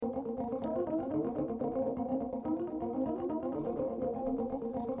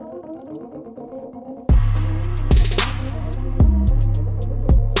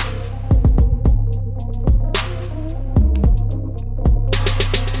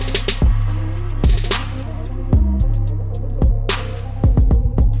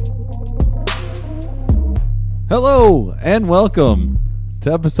Hello and welcome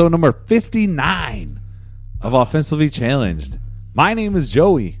to episode number 59 of Offensively Challenged. My name is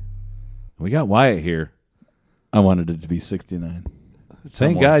Joey. We got Wyatt here. I wanted it to be 69.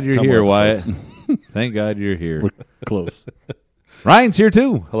 Thank God you're here, Wyatt. Thank God you're here. We're close. Ryan's here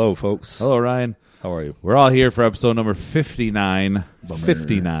too. Hello, folks. Hello, Ryan. How are you? We're all here for episode number 59. Bummer.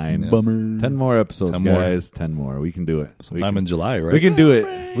 59. Bummer. 10 more episodes, 10 more. guys. 10 more. We can do it. Sometime in July, right? We can do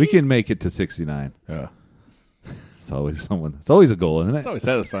it. We can make it to 69. Yeah. It's always someone. It's always a goal, isn't it? It's always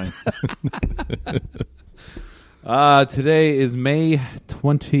satisfying. Today is May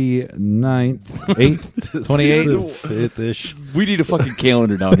 29th, 8th, 28th. 5th-ish. We need a fucking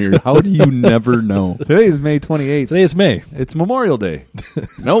calendar down here. How do you never know? Today is May 28th. Today is May. It's Memorial Day.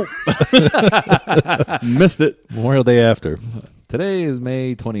 Nope. Missed it. Memorial Day after. Today is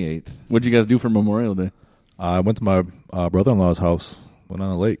May 28th. What'd you guys do for Memorial Day? I went to my brother-in-law's house. Went on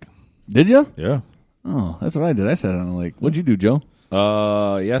the lake. Did you? Yeah. Oh, that's what I did. I sat on the lake. What'd you do, Joe?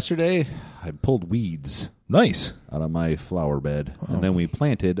 Yesterday, I pulled weeds Nice. out of my flower bed, and then we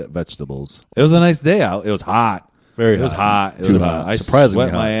planted vegetables. It was a nice day out. It was hot. Very It was hot. It Too was hot. hot. I Surprisingly sweat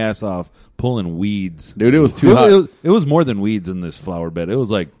hot. my ass off pulling weeds. Dude, it was too hot. It was more than weeds in this flower bed. It was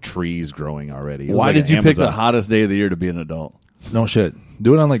like trees growing already. It was Why like did you pick the Amazon. hottest day of the year to be an adult? No shit.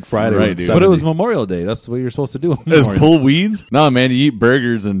 Do it on like Friday. Right, when it's dude. But it was 70. Memorial Day. That's what you're supposed to do. on Is Memorial Day. pull weeds? No, man, you eat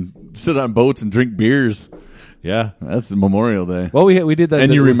burgers and sit on boats and drink beers. Yeah. That's Memorial Day. Well, we did that.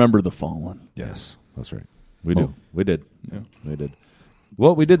 And you we- remember the fallen. Yes. That's right. We do. Oh. We did. Yeah. We did.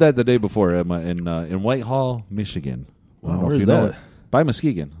 Well, we did that the day before in Whitehall, Michigan. I don't know if where's you know that? it. By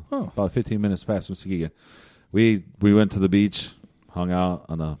Muskegon. Oh. About 15 minutes past Muskegon. We went to the beach, hung out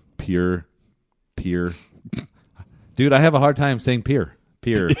on a pier. Dude, I have a hard time saying pier.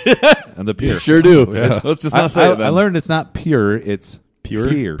 And the pier. Sure do. Yeah. Let's just not say it, I then. learned it's not pure, it's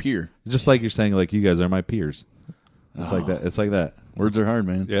Pure? Pier. It's just like you're saying, like, you guys are my peers. It's like that. It's like that. Words are hard,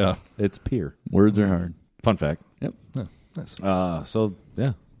 man. Yeah. It's pier. Words are hard. Fun fact. Yep. Yeah. Nice. So,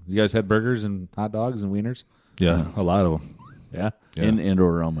 yeah. You guys had burgers and hot dogs and wieners? Yeah. A lot of them. Yeah. Yeah. In and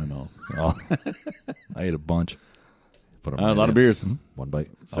or around my mouth. Oh. I ate a bunch. Put 'em A right lot of in. beers. One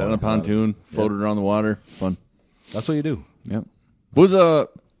bite. Sat on a pontoon, floated around the water. Fun. That's what you do. Yep.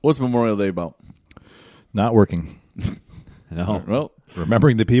 What's Memorial Day about? Not working. No. Well,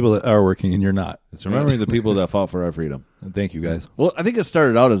 Remembering the people that are working and you're not. It's remembering the people that fought for our freedom. Thank you, guys. I think it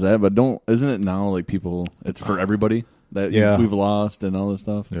started out as that, but isn't it now like people? It's for everybody that Yeah. we've lost and all this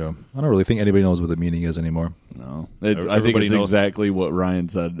stuff. Yeah. I don't really think anybody knows what the meaning is anymore. No, I think Everybody it's knows. exactly what Ryan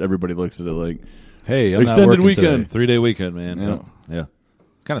said. Everybody looks at it like, Hey, I'm Extended not working weekend. today. 3-day weekend, man. Yeah. Yeah.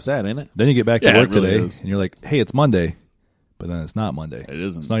 It's kind of sad, ain't it? Then you get back to Yeah, work it really today, is. and you're like, "Hey, it's Monday," but then it's not Monday. It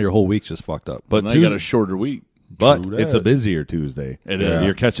isn't. So now your whole week's just fucked up. But now you got Tuesday, a shorter week. but True it's a that. busier Tuesday. It Yeah. is.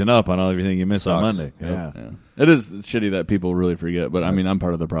 You're catching up on everything you missed on Sucks. Monday. Yep. Yeah. Yeah. It is shitty that people really forget, but I mean, I'm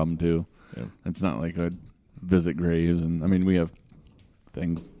part of the problem too. Yeah. It's not like I visit graves, and I mean, we have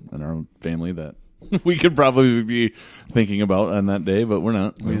things in our own family that we could probably be thinking about on that day, but we're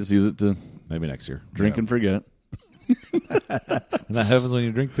not. We just use it to Maybe next year. drink and forget. And that happens when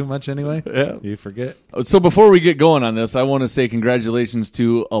you drink too much anyway. Yeah. You forget. So before we get going on this, I want to say congratulations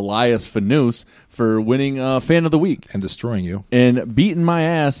to Elias Fanous for winning Fan of the Week And destroying you. and beating my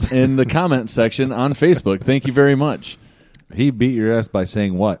ass in the comment section on Facebook. Thank you very much. He beat your ass by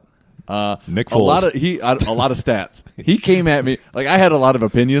saying what? Nick A lot Foles. of stats. He came at me like I had a lot of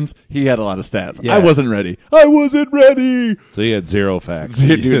opinions. He had a lot of stats. Yeah. I wasn't ready. So he had zero facts.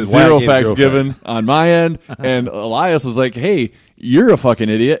 Dude, Wyatt zero gave facts zero given facts. on my end, and Elias was like, "Hey, you're a fucking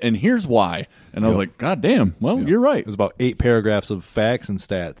idiot, and here's why." And I was like, "God damn, well, you're right." It was about 8 paragraphs of facts and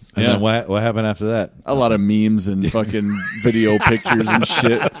stats. And Yeah. then what happened after that? A lot of memes and fucking video pictures and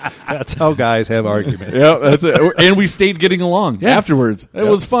shit. That's how guys have arguments. Yeah, that's it. And we stayed getting along afterwards. It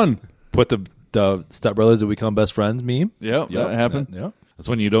was fun. Put the stepbrothers to become best friends meme. Yeah, that happened. Yeah. That's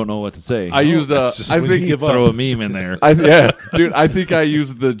when you don't know what to say. I used that's just I when think you give up. throw a meme in there. dude. I think I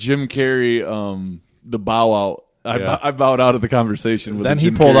used the Jim Carrey, the bow out. I bowed out of the conversation. With Then the he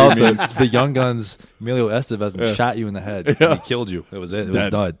Jim pulled Carrey out meme. the Young Guns Emilio Estevez and shot you in the head. And he killed you. That was it. It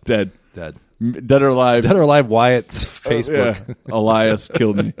was done. dead, Dead. or alive. Dead or alive Wyatt's Facebook. Yeah. Elias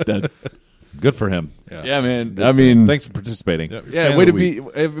killed me. Dead. Good for him. Yeah, man. I mean, Thanks for participating. yeah. Way to be.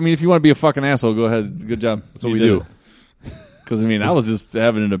 I mean, if you want to be a fucking asshole, go ahead. Good job. That's what we do. Because I mean, I was just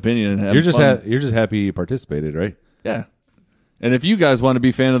having an opinion. And having You're just fun. you're just happy you participated, right? Yeah. And if you guys want to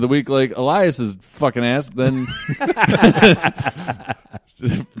be fan of the week like Elias's fucking ass, then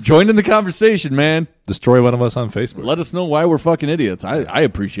join in the conversation, man. Destroy one of us on Facebook. Let us know why we're fucking idiots. I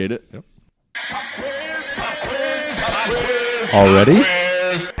appreciate it. Yep. Already?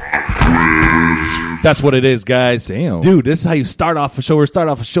 That's what it is, guys. Damn. Dude, this is how you start off a show. We're start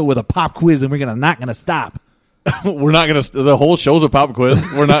off a show with a pop quiz, and we're not gonna stop. We're not gonna. The whole show's a pop quiz.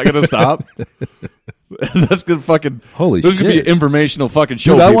 We're not gonna stop. That's good. Fucking Holy This is gonna be shit. an informational fucking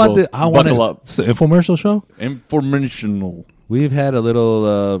show. Dude, I people. want Buckle up. It's an infomercial show? Informational. We've had a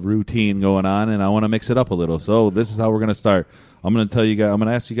little routine going on, and I want to mix it up a little. So this is how we're going to start. I'm going to tell you guys. I'm going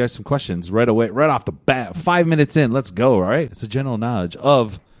to ask you guys some questions right away, right off the bat. 5 minutes in, let's go. All right. It's a general knowledge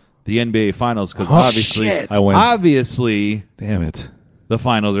of the NBA Finals because obviously, shit. I win. obviously, Damn it. the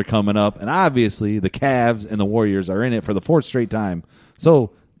finals are coming up, and obviously, the Cavs and the Warriors are in it for the 4th straight time.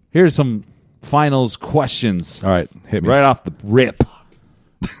 So here's some finals questions. All right, hit me. Right off the rip.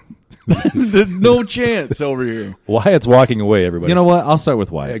 There's no chance over here. Wyatt's walking away, everybody. You know what? I'll start with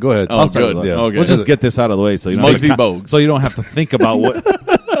Wyatt. Yeah, go ahead. Oh, I'll start good. with Wyatt. Okay. We'll just get this out of the way so you don't Muggsy have to, Bogues. so you don't have to think about what.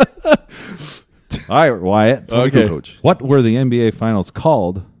 All right, Wyatt. Okay. Coach. What were the NBA Finals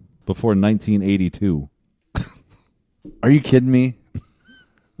called before 1982? Are you kidding me?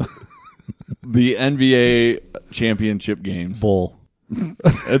 The NBA championship games. Bull.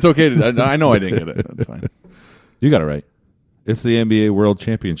 It's okay. I know I didn't get it. That's fine. You got it right. It's the NBA World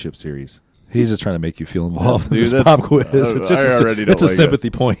Championship Series. He's just trying to make you feel involved in Dude, this that's- pop quiz. It's just I already don't it's a like it. sympathy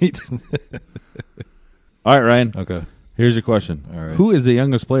point. All right, Ryan. Okay. Here's your question. All right. Who is the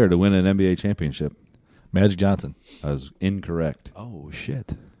youngest player to win an NBA championship? Magic Johnson. That was incorrect. Oh,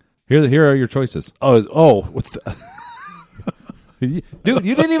 shit. Here are your choices. Oh. What's the... Dude,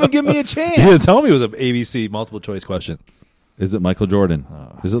 you didn't even give me a chance. You didn't tell me it was an ABC multiple choice question. Is it Michael Jordan?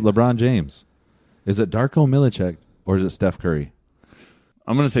 Is it LeBron James? Is it Darko Milicic? Or is it Steph Curry?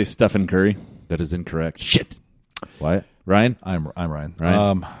 I'm going to say Stephen Curry. That is incorrect. Shit. Why? Ryan? I'm Ryan.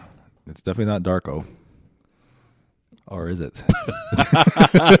 Ryan? It's definitely not Darko. Or is it?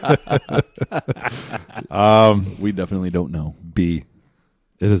 We definitely don't know. B.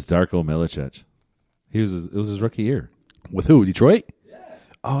 It is Darko Milicic. It was his rookie year. With who? Detroit? Yeah.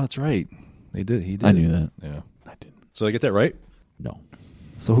 Oh, that's right. He did. I knew that. Yeah. I didn't. So I get that right? No.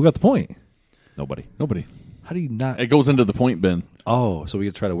 So who got the point? Nobody. Nobody. How do you not? It goes into the point bin. Oh, so we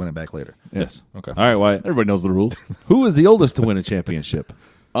get to try to win it back later. Yes. Okay. All right, Wyatt. Everybody knows the rules. Who is the oldest to win a championship?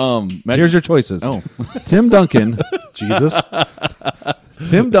 Here's your choices. Oh. Tim Duncan, Jesus.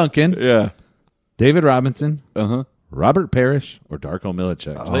 Tim Duncan, Yeah. David Robinson, Uh-huh. Robert Parrish, or Darko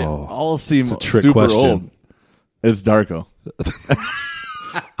Milicic. They all seem a trick super question. old. It's Darko.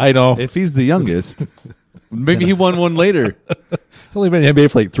 I know. If he's the youngest, Maybe he won one later. It's only been in the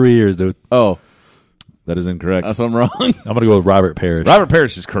NBA for like 3 years, dude. Oh, that is incorrect. that's what I'm wrong. I'm going to go with Robert Parrish. Robert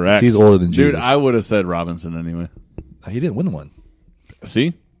Parrish is correct. He's older than Jesus. Dude, I would have said Robinson anyway. He didn't win one.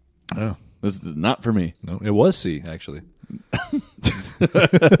 See? Oh. This is not for me. No, it was C, actually. All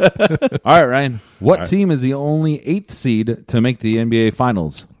right, Ryan. What team is the only 8th seed to make the NBA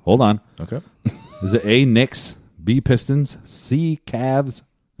Finals? Hold on. Okay. Is it A, Knicks, B, Pistons, C, Cavs,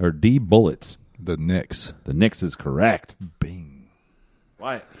 or D, Bullets? The Knicks. The Knicks is correct. Bing.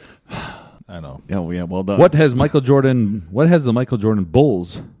 Why? I know. Yeah, well done. What has the Michael Jordan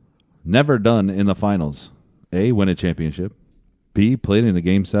Bulls never done in the finals? A, win a championship. B, played in a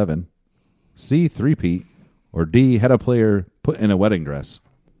Game 7. C, three-peat. Or D, had a player put in a wedding dress.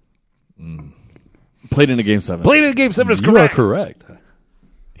 Played in a Game 7. Played in a Game 7 is You are correct.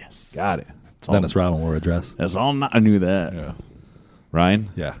 Yes. Got it. Dennis Rodman wore a dress. That's all I knew that. Yeah. Ryan,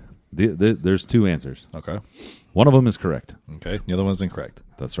 Yeah. there's 2 answers. Okay. One of them is correct. Okay. The other one's incorrect.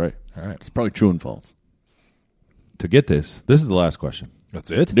 That's right. All right. It's probably true and false. To get this is the last question.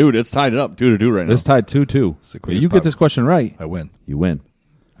 That's it? Dude, it's tied up 2-2 right now. This tied 2-2. It's the If quickest you get this question right, I win. you win.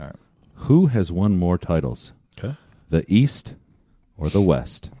 All right. Who has won more titles? Okay. The East or the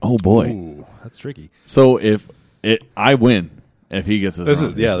West? Oh, boy. Ooh, that's tricky. So I win if he gets this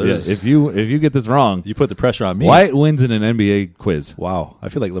wrong. There's- If you get this wrong, You put the pressure on me. Wyatt wins in an NBA quiz. Wow. I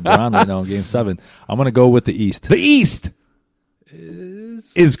feel like LeBron right now in Game 7. I'm going to go with the East. The East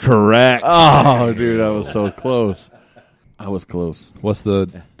is correct. Oh, dude, I was so close. I was close. What's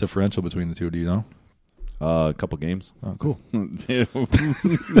the differential between the two? Do you know? A couple games. Oh, cool. Dude.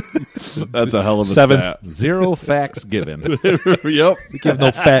 That's a hell of a 7. stat. 0 facts given. Yep. Give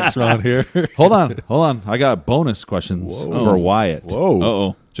no facts around here. Hold on. I got bonus questions for Wyatt. Whoa.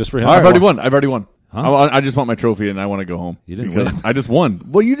 Uh-oh. Just for him. I've already won. Huh? I just want my trophy and I want to go home. You didn't Because win. I just won.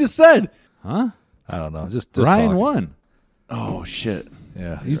 Well, you just said. Huh? I don't know. Just Ryan talk. won. Oh, shit.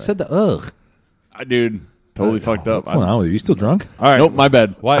 Yeah. You said the ugh. Dude, totally fucked up. What's going on with you? You still drunk? All right. Nope, my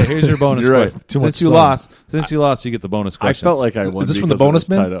bad. Wyatt, here's your bonus You're right. question. Too much Since you lost, you get the bonus I question. felt like I won. Is this from the because it bonus was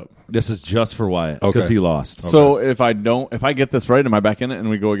bin? tied up. this is just for Wyatt Okay. because he lost. So if I get this right, am I back in it and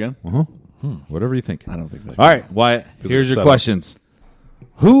we go again? Whatever you think. I don't think that. All right, Wyatt, Feels here's like your a questions.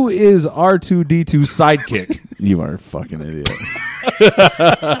 Who is R2D2's sidekick? You are a fucking idiot.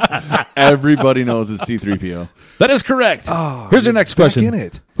 Everybody knows it's C-3PO. That is correct. Here's your next question. in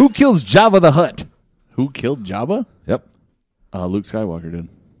it. Who kills Jabba the Hutt? Who killed Jabba? Yep. Luke Skywalker did.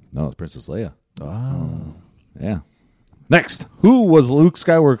 No, it's Princess Leia. Oh. Yeah. Next. Who was Luke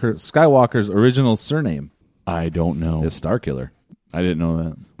Skywalker's original surname? I don't know. It's Starkiller. I didn't know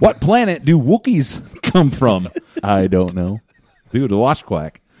that. What planet do Wookiees come from? I don't know. Dude, the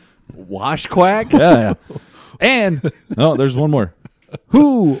Washquack. Washquack? Yeah. And, there's one more.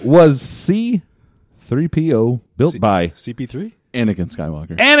 Who was C-3PO built by? CP3? Anakin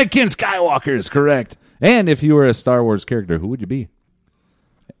Skywalker. Anakin Skywalker is correct. And if you were a Star Wars character, who would you be?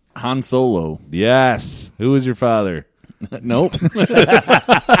 Han Solo. Yes. Who was your father? Nope.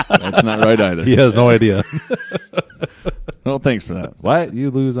 That's not right either. He has no idea. Well, thanks for that. What? You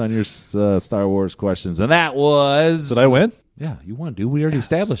lose on your Star Wars questions. And that was... Did I win? Yeah, you won, dude. We already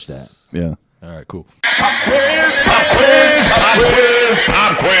established that. Yeah. All right, cool. Pop quiz, pop quiz, pop quiz,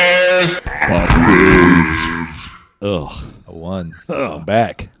 pop quiz, pop quiz. Ugh. I won. I'm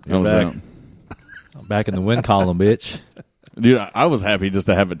back. I was back. out. I'm back in the win column, bitch. Dude, I was happy just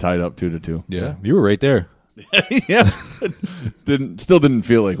to have it tied up 2-2. Yeah, you were right there. Yeah. Still didn't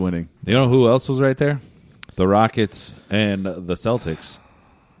feel like winning. You know who else was right there? The Rockets and the Celtics.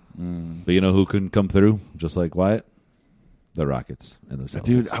 But you know who couldn't come through, just like Wyatt? The Rockets and the Celtics.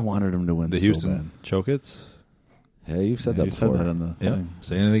 Dude, I wanted him to win The so Houston Chokits. Yeah, you've said bad. that You said before. that on the Yeah, thing.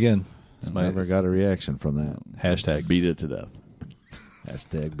 saying it again. It's I my never got a reaction from that. hashtag. Beat it to death.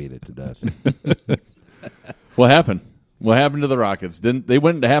 Hashtag beat it to death. What happened? What happened to the Rockets? Didn't they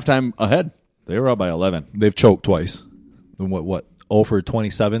went into halftime ahead? They were up by 11. They've choked twice. What? 0 for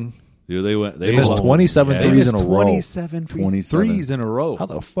 27? Dude, they went. They missed 27 They threes in missed a row. 27 threes in a row. How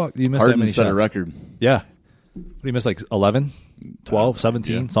the fuck do you miss that Harden many set shots? a record. Yeah. What do you miss, like 11, 12,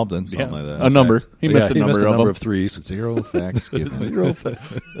 17, something? Something like that. A number. He Yeah, missed a number of them. of threes. Zero facts given.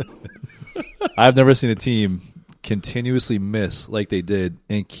 I've never seen a team continuously miss like they did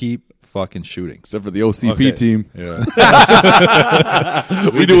and keep fucking shooting. Except for the OCP Okay. team. Yeah.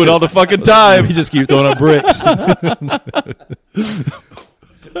 We do it all the fucking time. We just keep throwing up bricks.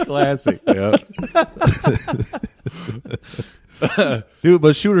 Classic. Yeah. Dude,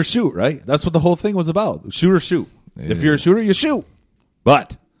 but shoot or shoot, right? That's what the whole thing was about. Shoot or shoot. If you're a shooter, you shoot.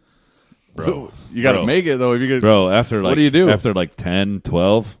 But, Bro, you got to Bro. make it, though. If you're gonna, bro, after like do you do? After like 10,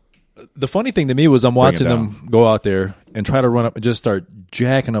 12, The funny thing to me was I'm watching down. them go out there and try to run up and just start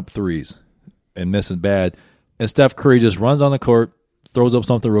jacking up threes and missing bad. And Steph Curry just runs on the court, throws up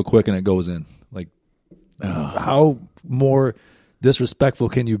something real quick, and it goes in. Like, how more disrespectful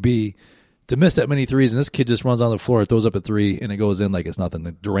can you be to miss that many threes? And this kid just runs on the floor, throws up a three, and it goes in like it's nothing.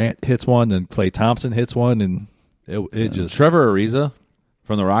 Then Durant hits one, then Klay Thompson hits one, and it just Trevor Ariza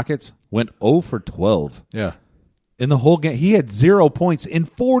from the Rockets went 0 for 12 yeah. in the whole game. He had 0 points in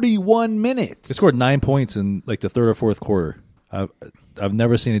 41 minutes. They scored 9 points in like the third or fourth quarter. I've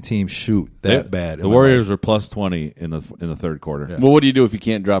never seen a team shoot that bad. The Warriors were plus 20 in the third quarter. Yeah. well, what do you do if you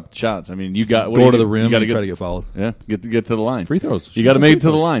can't drop shots? I mean, you got what do go you to do? the rim You gotta and try to get fouled. Yeah, get to the line. Free throws. You got to make it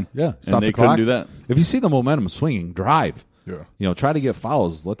to the line. Yeah, and they couldn't do that. If you see the momentum swinging, drive. Yeah. You know, try to get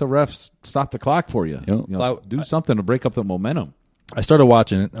fouls. Let the refs stop the clock for you. You know, do something to break up the momentum. I started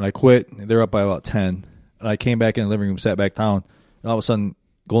watching it, and I quit. They're up by about 10. And I came back in the living room, sat back down, and all of a sudden,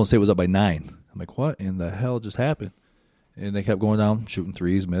 Golden State was up by 9. I'm like, what in the hell just happened? And they kept going down, shooting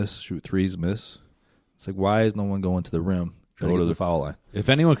threes, miss, shoot threes, miss. It's like, why is no one going to the rim? Trying to get to the foul line. If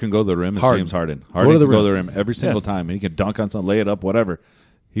anyone can go to the rim, it's Harden. James Harden. Go Harden to the can go to the rim. rim every single Yeah. time. And he can dunk on something, lay it up, whatever.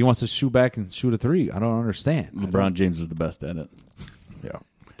 He wants to shoot back and shoot a three. I don't understand. LeBron James is the best at it. Yeah.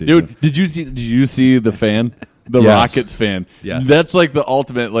 Dude, did you see the fan? The Yes. Rockets fan. Yes. That's like the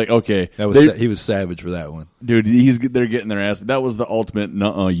ultimate, like, okay. That was he was savage for that one. Dude, they're getting their ass. That was the ultimate,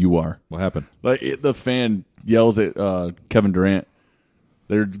 nuh-uh, you are. What happened? Like, the fan yells at Kevin Durant.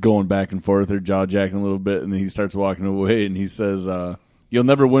 They're going back and forth. They're jaw-jacking a little bit, and then he starts walking away, and he says, you'll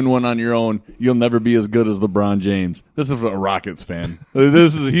never win one on your own. You'll never be as good as LeBron James. This is a Rockets fan.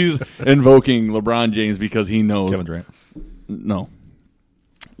 He's invoking LeBron James because he knows. Kevin Durant. No.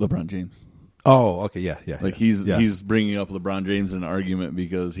 LeBron James. Oh, okay, yeah. Like Yes. he's bringing up LeBron James in an argument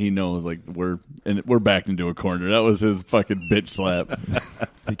because he knows like we're backed into a corner. That was his fucking bitch slap.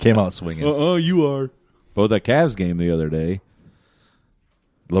 He came out swinging. You are. But the Cavs game the other day,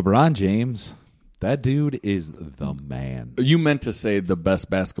 LeBron James, that dude is the man. You meant to say the best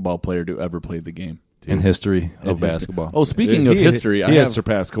basketball player to ever play the game. In history of basketball. Oh, speaking of history, he I has have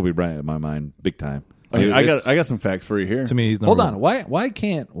surpassed Kobe Bryant in my mind, big time. I got some facts for you here. To me, he's Hold number on. one. Why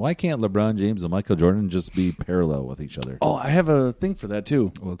can't LeBron James and Michael Jordan just be parallel with each other? Oh, I have a thing for that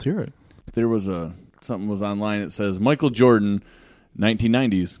too. Well, let's hear it. There was something was online. It says Michael Jordan,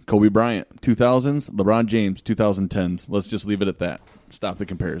 1990s, Kobe Bryant, 2000s, LeBron James, 2010s. Let's just leave it at that. Stop the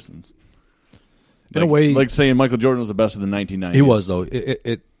comparisons. In a way, like saying Michael Jordan was the best of the 1990s. he was though.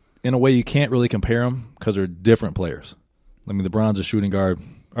 It in a way you can't really compare them because they're different players. I mean, LeBron's a shooting guard.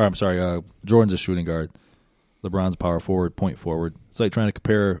 Or I'm sorry, Jordan's a shooting guard. LeBron's power forward, point forward. It's like trying to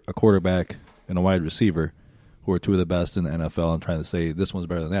compare a quarterback and a wide receiver, who are two of the best in the NFL, and trying to say this one's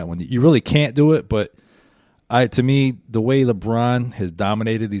better than that one. You really can't do it. But to me, the way LeBron has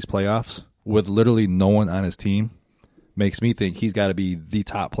dominated these playoffs with literally no one on his team makes me think he's got to be the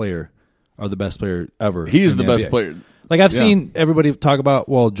top player or the best player ever. He's in the best NBA. player. Like I've seen everybody talk about,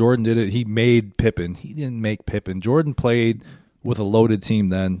 well, Jordan did it. He made Pippen. He didn't make Pippen. Jordan played with a loaded team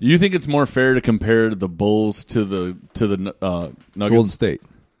then. You think it's more fair to compare the Bulls to the Nuggets? Golden State.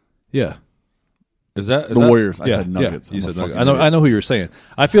 Yeah. Is that The Warriors. I yeah. said Nuggets. Yeah. You I'm a said fucking Nuggets. I idiot. know who you were saying.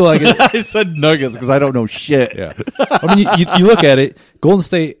 I feel like I said Nuggets because I don't know shit. yeah. I mean, you look at it. Golden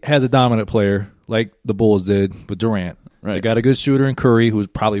State has a dominant player like the Bulls did with Durant. Right. They got a good shooter in Curry, who's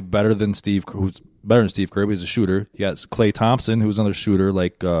probably better than Steve. Who's better than Steve Curry. But he's a shooter. You got Klay Thompson, who's another shooter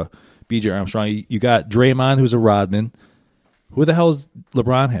like B.J. Armstrong. You got Draymond, who's a Rodman. Who the hell does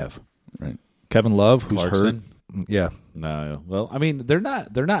LeBron have? Right. Kevin Love, who's Clarkson? hurt. Yeah. No. Well, I mean, they're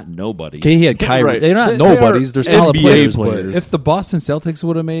not nobodies. Okay, he had Kyrie. Right. They're not They nobodies. are They're solid NBA players. players. If the Boston Celtics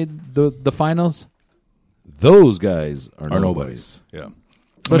would have made the finals, those guys are But are nobodies. nobodies.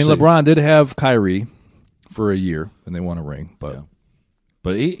 Yeah. I mean, LeBron did have Kyrie for a year, and they won a ring. But Yeah.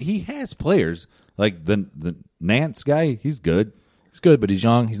 But he has players like the Nance guy. He's good. he's good, but he's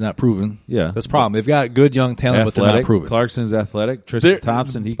young. He's not proven. Yeah. That's the problem. They've got good young talent, but they're not Athletic. proven. Clarkson's athletic. Tristan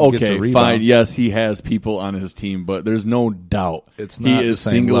Thompson. He can get some Okay, rebounds. fine. Yes, he has people on his team, but there's no doubt It's he not is the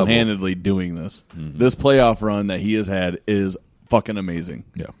same level. single-handedly doing this. This playoff run that he has had is fucking amazing.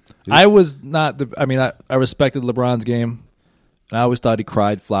 Yeah. I was not the. I mean, I respected LeBron's game, and I always thought he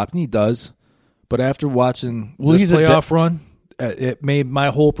cried, flopped, and he does. But after watching this he's a playoff run, it made my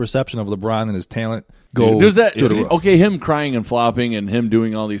whole perception of LeBron and his talent go. There's that. to the roof. Okay, him crying and flopping and him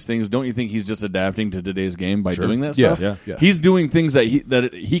doing all these things. Don't you think he's just adapting to today's game by doing that Yeah, stuff? yeah. He's doing things that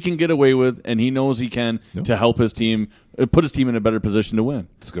he can get away with, and he knows he can to help his team, put his team in a better position to win.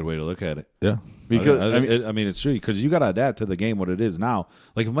 That's a good way to look at it. Yeah. Because I mean, it's true because you got to adapt to the game what it is now.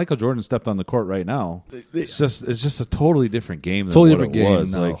 Like if Michael Jordan stepped on the court right now, it's just a totally different game than Totally what different it game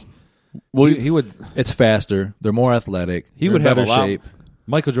was. now. Like, well, he would It's faster. They're more athletic. he They're would in have better a lot. shape.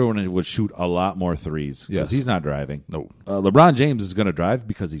 Michael Jordan would shoot a lot more threes because Yes. he's not driving. No. LeBron James is going to drive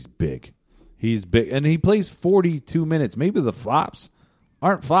because he's big. He's big, and he plays 42 minutes. Maybe the flops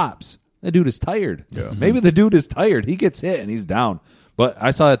aren't flops. That dude is tired. Yeah. Maybe the dude is tired. He gets hit and he's down. But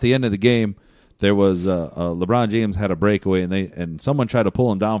I saw at the end of the game there was LeBron James had a breakaway and someone tried to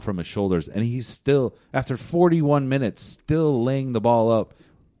pull him down from his shoulders, and he's still after 41 minutes still laying the ball up,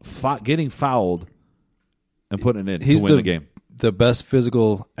 getting fouled, and putting it in He's to win the game. The best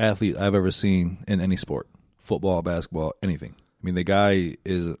physical athlete I've ever seen in any sport, football, basketball, anything. I mean, the guy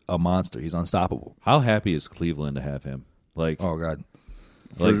is a monster. He's unstoppable. How happy is Cleveland to have him? Like, Oh God,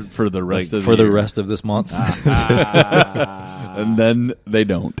 for the rest of for the year. rest of this month. and then they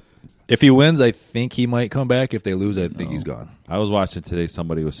don't. If he wins, I think he might come back. If they lose, I think he's gone. I was watching today.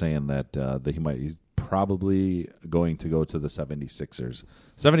 Somebody was saying that he's probably going to go to the 76ers.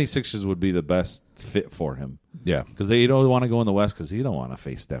 76ers would be the best fit for him Yeah, because they don't want to go in the West because he don't want to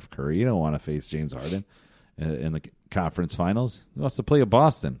face Steph Curry. He don't want to face James Harden in the conference finals. He wants to play a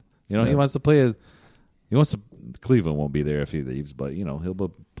Boston. He wants to play Cleveland won't be there if he leaves, but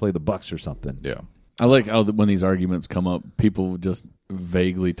he'll play the Bucks or something. yeah. I like how when these arguments come up, people just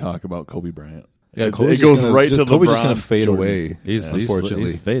vaguely talk about Kobe Bryant. Yeah, it Kobe's goes just gonna- right to Kobe's just LeBron, going to fade Jordan. away. Unfortunately,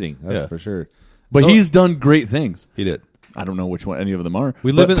 He's fading. That's Yeah. for sure. But So- he's done great things. he did. I don't know which one any of them are.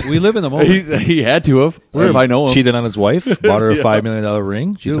 We live in the moment. He had to have. If I know him. Cheated on his wife, bought her a $5 million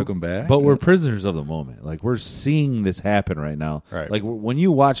ring. She took him back. But we're prisoners of the moment. Like we're seeing this happen right now. Right. Like when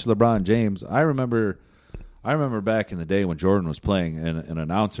you watch LeBron James, I remember back in the day when Jordan was playing, and an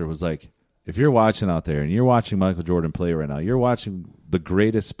announcer was like, "If you're watching out there and you're watching Michael Jordan play right now, you're watching the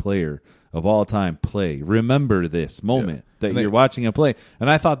greatest player of all time play. Remember this moment that And they- you're watching him play." And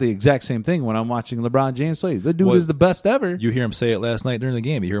I thought the exact same thing when I'm watching LeBron James play. The dude Well, is the best ever. You hear him say it last night during the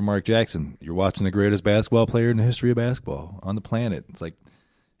game. You hear Mark Jackson. You're watching the greatest basketball player in the history of basketball on the planet. It's like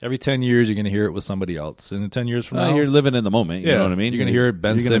every 10 years you're going to hear it with somebody else. And in 10 years from now, You're living in the moment. You know what I mean? You're going to hear it.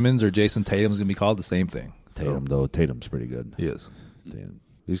 Ben You're gonna- Simmons or Jason Tatum's going to be called the same thing. Tatum, though. Tatum's pretty good. He is. Tatum.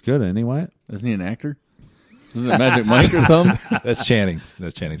 He's good, isn't he, Wyatt? Isn't he an actor? Isn't it Magic Mike or something? That's Channing.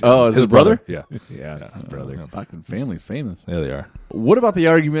 That's Channing. Oh, is his brother? Yeah. Yeah, it's his brother. Fucking family's famous. There they are. What about the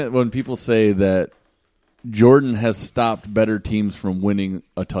argument when people say that Jordan has stopped better teams from winning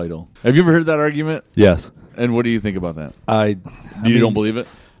a title? Have you ever heard that argument? Yes. And what do you think about that? You Don't believe it?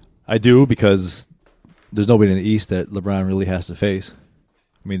 I do, because there's nobody in the East that LeBron really has to face.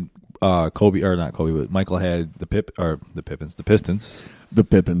 I mean, Kobe, or not Kobe, but Michael had the Pistons. The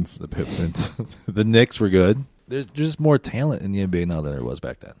Pippins. The Pistons. The Knicks were good. There's just more talent in the NBA now than there was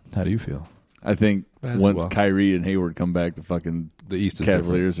back then. How do you feel? I think Basketball. once Kyrie and Hayward come back, the fucking The East is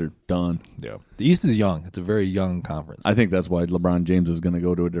Cavaliers are done. different. Yeah. The East is young. It's a very young conference. I think that's why LeBron James is going to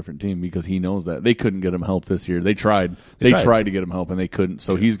go to a different team, because he knows that. They couldn't get him help this year. They tried. They tried to get him help, and they couldn't.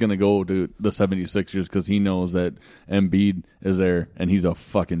 So he's going to go to the 76ers because he knows that Embiid is there, and he's a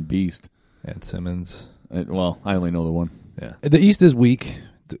fucking beast. And Simmons. Well, I only know the one. Yeah. The East is weak.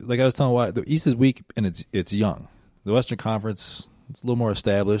 Like I was telling Wyatt, the East is weak, and it's young. The Western Conference, it's a little more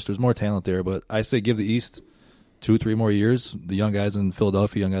established. There's more talent there, but I say give the East 2-3 more years. The young guys in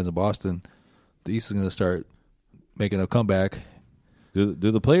Philadelphia, young guys in Boston, the East is going to start making a comeback. Do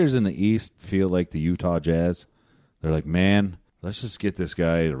the players in the East feel like the Utah Jazz? They're like, man, let's just get this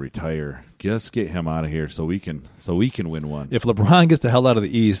guy to retire. Let's get him out of here so we can win one. If LeBron gets the hell out of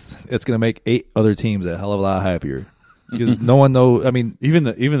the East, it's going to make 8 other teams a hell of a lot happier. Because no one knows. I mean, Even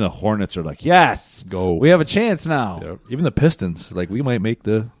the Hornets are like, yes, Go. We have a chance now. yeah, even the Pistons, like, we might make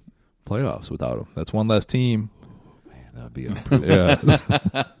the playoffs without him. That's one less team. That would be an improvement.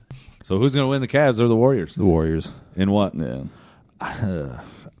 Yeah, So who's going to win, the Cavs or the Warriors? the Warriors. In what? Yeah.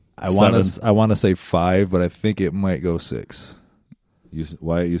 I want to say 5, but I think it might go 6.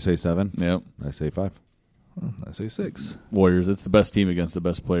 Why you say 7? Yep. I say 5. I say 6. Warriors, it's the best team against the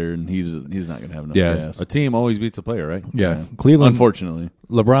best player, and he's not going to have enough Yeah. gas. A team always beats a player, right? Yeah, Cleveland. Unfortunately.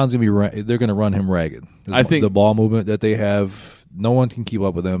 LeBron's gonna be. They're gonna run him ragged. I think the ball movement that they have, no one can keep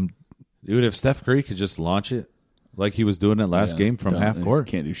up with them. Dude, if Steph Curry could just launch it like he was doing it last game from Don't- half court,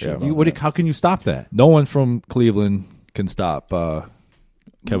 Can't do shit. Yeah. about that. how can you stop that? No one from Cleveland can stop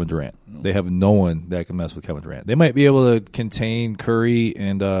Kevin Durant. They have no one that can mess with Kevin Durant. They might be able to contain Curry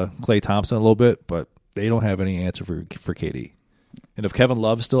and Klay Thompson a little bit, but they don't have any answer for KD. And if Kevin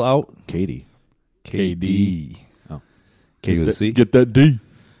Love's still out, Katie. KD. Oh. K with a C. Get that D.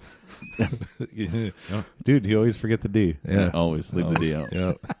 Dude, you always forget the D. Yeah. Always leave the D out.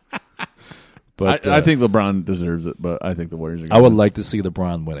 Yeah. But I think LeBron deserves it, but I think the Warriors are going I would like to see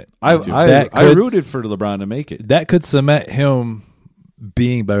LeBron win it. I That I could- rooted for LeBron to make it. That could cement him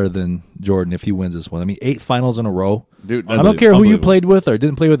being better than Jordan if he wins this one. I mean, 8 finals in a row. Dude, I don't care who you played with or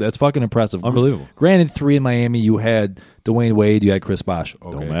didn't play with. That's fucking impressive. Unbelievable. Granted, 3 in Miami, you had Dwayne Wade, you had Chris Bosh.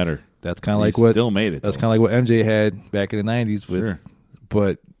 Okay. Don't matter. That's kind of He like what still made it. That's though. kind of like what MJ had back in the 90s. With, Sure.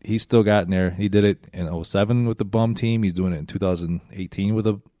 But he's still gotten there. He did it in 2007 with the bum team. He's doing it in 2018 with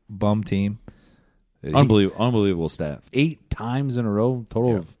a bum team. Unbelievable stat. 8 times in a row,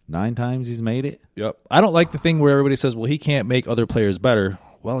 total of 9 times he's made it. Yep. I don't like the thing where everybody says, well, he can't make other players better.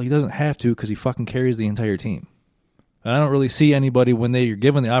 Well, he doesn't have to because he fucking carries the entire team. And I don't really see anybody when they're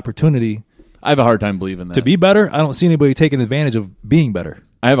given the opportunity I have a hard time believing that. to be better. I don't see anybody taking advantage of being better.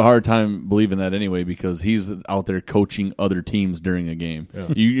 I have a hard time believing that anyway because he's out there coaching other teams during a game.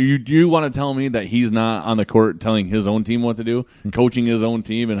 You want to tell me that he's not on the court telling his own team what to do, coaching his own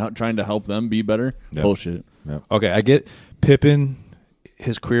team and trying to help them be better? Yep. Bullshit. Okay, I get Pippen.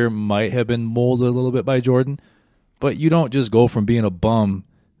 His career might have been molded a little bit by Jordan, but you don't just go from being a bum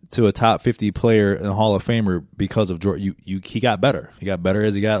to a top 50 player and a Hall of Famer because of Jordan. He got better. He got better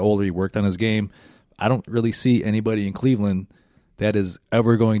as he got older. He worked on his game. I don't really see anybody in Cleveland that is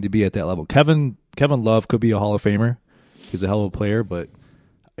ever going to be at that level. Kevin Love could be a Hall of Famer. He's a hell of a player, but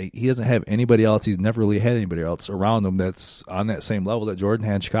he doesn't have anybody else. He's never really had anybody else around him that's on that same level that Jordan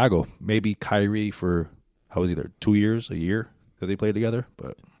had in Chicago. Maybe Kyrie for, how was he there, 2 years, a year that they played together?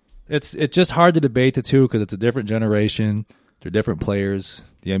 But it's just hard to debate the two because it's a different generation. They're different players.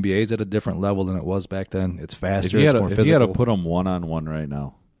 The NBA is at a different level than it was back then. It's faster. It's more If physical. you had to put them 1-on-1 right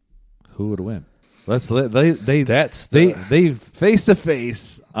now, who would win? They face to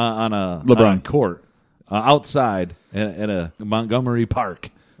face on a LeBron court outside in a Montgomery Park.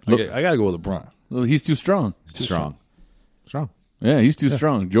 I got to go with LeBron. Well, he's too strong. Strong. Yeah, he's too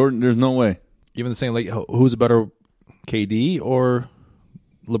strong. Jordan, there's no way. Even the same, like, who's a better, KD or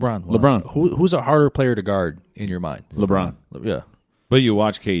LeBron? LeBron. Who's a harder player to guard in your mind? LeBron. Yeah. But you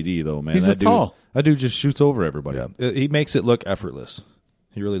watch KD though, man. He's just tall. That dude just shoots over everybody. Yeah. He makes it look effortless.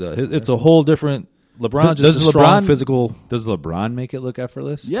 He really does. It's a whole different LeBron Does just a strong LeBron- physical. Does LeBron make it look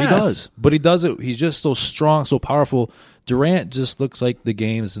effortless? Yes. He does, but he does it. He's just so strong, so powerful. Durant just looks like the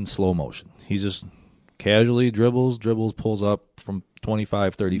game is in slow motion. He just casually dribbles, pulls up from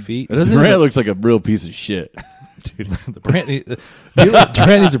 25, 30 feet. Durant looks like a real piece of shit. Durant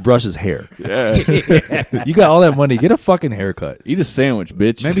needs to brush his hair. Yeah. You got all that money, get a fucking haircut. Eat a sandwich,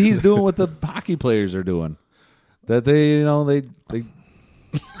 bitch. Maybe he's doing what the hockey players are doing. That they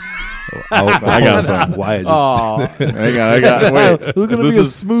I got something. Why? I just, I got. Wait, It's gonna This be a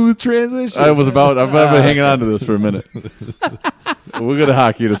is- smooth transition. I've been hanging on to this for a minute. We'll go to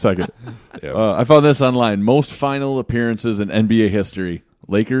hockey in a second. I found this online. Most final appearances in NBA history: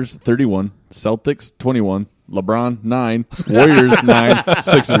 Lakers 31, Celtics 21, LeBron 9, Warriors 9,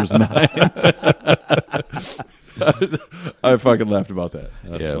 Sixers 9. I fucking laughed about that.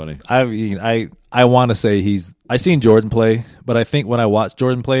 That's funny. I want to say I seen Jordan play, but I think when I watched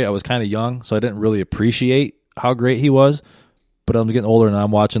Jordan play, I was kind of young, so I didn't really appreciate how great he was. But I'm getting older and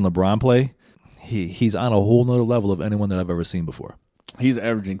I'm watching LeBron play. He's on a whole nother level of anyone that I've ever seen before. He's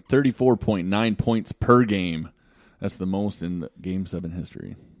averaging 34.9 points per game. That's the most in Game 7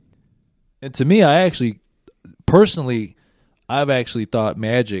 history. And to me, I've actually thought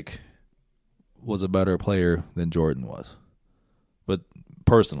Magic was a better player than Jordan was. But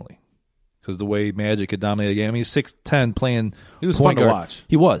personally, because the way Magic could dominate the game, he's 6'10", playing. He was point fun to guard. watch.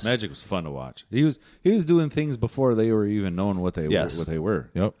 He was. Magic was fun to watch. He was doing things before they were even known what they were.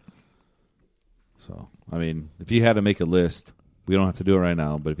 Yep. So I mean, if you had to make a list, we don't have to do it right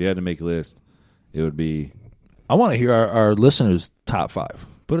now. But if you had to make a list, it would be. I want to hear our listeners' top five.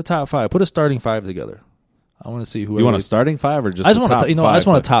 Put a top five. Put a starting five together. I want to see who You want a starting five or just? I just the want top to. I five, just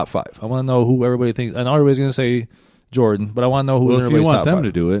want a but- top five. I want to know who everybody thinks. I know everybody's going to say Jordan, but I want to know who's Well, if you everybody's want top them five.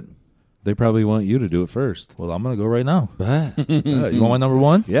 to do it, they probably want you to do it first. Well, I'm going to go right now. But You want my number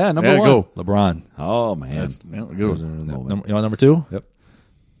one? yeah, number Yeah, one. go. LeBron. Oh man, That's good. You want number two?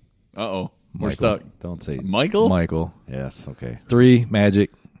 Uh-oh. We're Michael. stuck. Don't say Michael? Michael. yes. Okay. 3,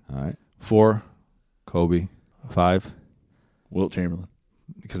 Magic. All right. 4, Kobe. 5, Wilt Chamberlain.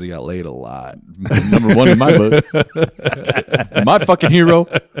 because he got laid a lot. Number one in my book. My fucking hero.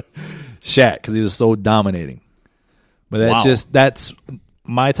 Shaq, because he was so dominating. But Wow. that's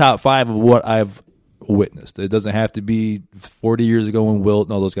my top five of what I've witnessed. It doesn't have to be 40 years ago when Wilt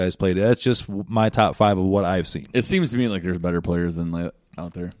and all those guys played. That's just my top five of what I've seen. It seems to me like there's better players than that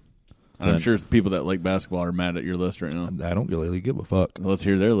out there. And I'm sure people that like basketball are mad at your list right now. I don't really give a fuck. Let's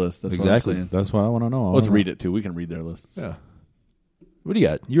hear their list. That's Exactly. what I'm saying. That's what I want to know. Let's read it, too. We can read their lists. Yeah. What do you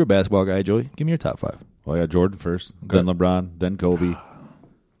got? You're a basketball guy, Joey. Give me your top five. Well, I got Jordan first, then LeBron, then Kobe,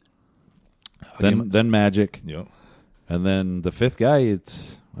 then Magic, Yep. and then the fifth guy.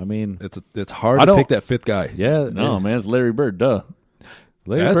 It's hard I to don't- pick that fifth guy. yeah. No, man, it's Larry Bird. Duh.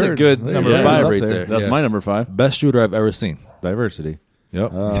 Larry That's a Bird. good Larry number Bird five is up right there. That's Yeah. my number 5. Best shooter I've ever seen. Diversity.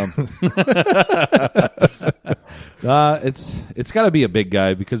 Yep. It's got to be a big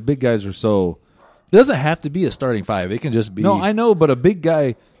guy because big guys are so. It doesn't have to be a starting five. It can just be. No, I know, but a big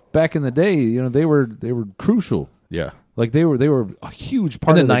guy back in the day, they were crucial. Yeah. Like they were a huge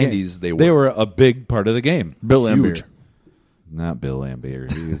part In of the the 90s, game. they were. a big part of the game. Bill Laimbeer. Huge. Not Bill Laimbeer.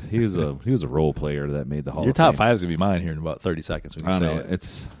 He was a role player that made the Hall. Your of top Fame. five is going to be mine here in about 30 seconds when you I say know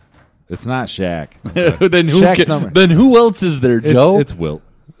it. it's not Shaq. then who else is there, Joe? It's Wilt.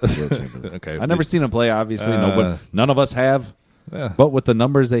 It's Wilt Chamberlain. Okay. I've never seen him play. Obviously, none of us have. Yeah. But with the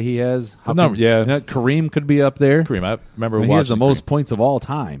numbers that he has, Kareem could be up there. Kareem, I remember He watching has the most Kareem. points of all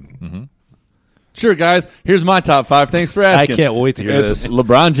time. Sure, guys. Here's my top 5. Thanks for I asking. can't wait to hear It's this.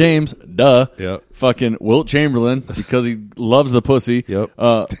 LeBron James, duh. Yep. Fucking Wilt Chamberlain because he loves the pussy. Yep.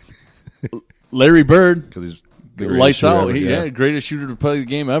 Larry Bird Because he's the greatest lights shooter out. ever, Yeah, greatest shooter to play the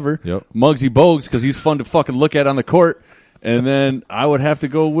game ever. Yep. Muggsy Bogues because he's fun to fucking look at on the court. And then I would have to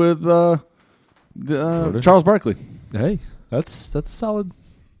go with Charles Barkley. Hey, that's a solid.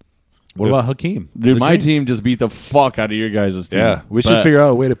 What about Hakeem? Dude, my Hakeem. team just beat the fuck out of your guys' team. Yeah, we should figure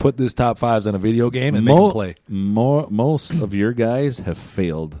out a way to put this top fives on a video game and make them play. Most of your guys have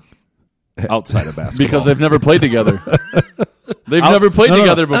failed outside of basketball Because they've never played together. They've never played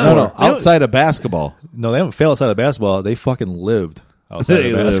together before. No, outside of basketball. No, they haven't failed outside of basketball. They fucking lived outside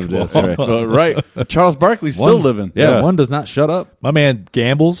of basketball. That's right. Right. Charles Barkley's still living. Yeah, Yeah. one does not shut up. My man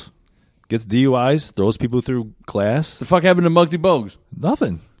gambles, gets DUIs, throws people through class. The fuck happened to Muggsy Bogues?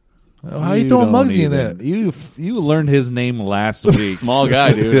 Nothing. How you throwing don't Muggsy in even- that? You learned his name last week. Small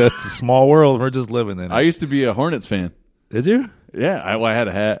guy, dude. Yeah, it's a small world. We're just living in it. I used to be a Hornets fan. Did you? Yeah, I had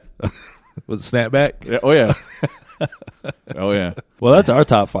a hat. With a snapback? Yeah, oh, yeah. Oh, yeah. Well, that's our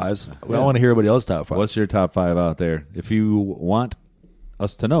top fives. I want to hear everybody else's top five. What's your top five out there? If you want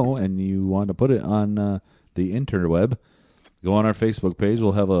us to know and you want to put it on the interweb, go on our Facebook page.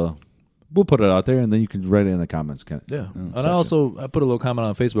 We'll put it out there, and then you can write it in the comments. Yeah. And I put a little comment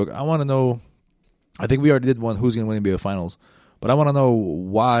on Facebook. I want to know, I think we already did one, who's going to win the NBA Finals, but I want to know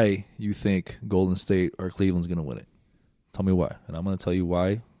why you think Golden State or Cleveland's going to win it. Tell me why. And I'm going to tell you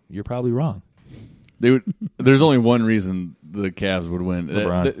why you're probably wrong. There's only one reason the Cavs would win.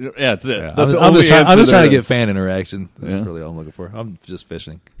 LeBron. That's it. Yeah. That's I'm just trying to get. get fan interaction. That's really all I'm looking for. I'm just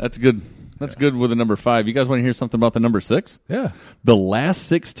fishing. That's good. That's good with the number 5. You guys want to hear something about the number 6? Yeah. The last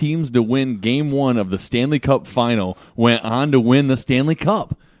 6 teams to win Game 1 of the Stanley Cup Final went on to win the Stanley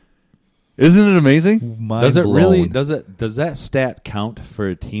Cup. Isn't it amazing? Does it really? Does that stat count for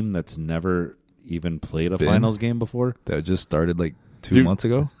a team that's never even played a finals game before? That just started like 2 months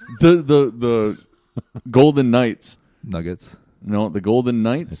ago. The Golden Knights. Nuggets. No, the Golden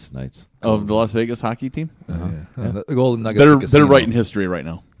Knights It's nice. of the Las Vegas hockey team. The Golden Nuggets. They're writing history right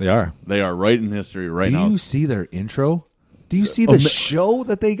now. They are. They are writing history right Do now. you see their intro? Do you see the show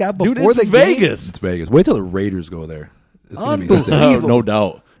that they got before Dude, it's the game? Vegas. It's Vegas. Wait till the Raiders go there. It's going to be sick. No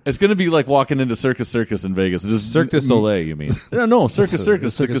doubt. It's going to be like walking into Circus in Vegas. Just Cirque du Soleil, you mean? No, Circus, the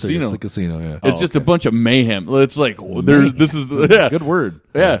casino. It's the casino, yeah. It's just a bunch of mayhem. It's like this is Good word.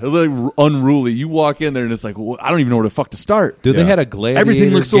 Yeah, it's like unruly. You walk in there and it's like I don't even know where the fuck to start. Dude, they had a gladiator.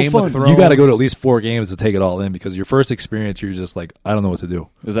 Everything looks so Game fun. Of Thrones. You got to go to at least 4 games to take it all in because your first experience, you're just like, I don't know what to do.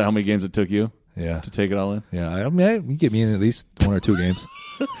 Is that how many games it took you Yeah. to take it all in? Yeah. I mean, you get me in at least 1 or 2 games.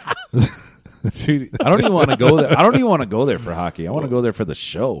 Dude, I don't even want to go there. I don't even want to go there for hockey. I want to go there for the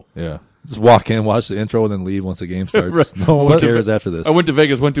show. Yeah. Just walk in, watch the intro, and then leave once the game starts. No one cares after this. I went to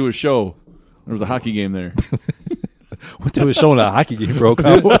Vegas, went to a show. There was a hockey game there. Went to a show and a hockey game broke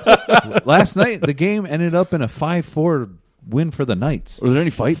out. Last night, the game ended up in a 5-4 win for the Knights. Was there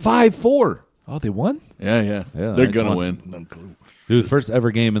any fights? 5-4. Oh, they won? Yeah. Yeah, They're Knights gonna won. win. Dude, first ever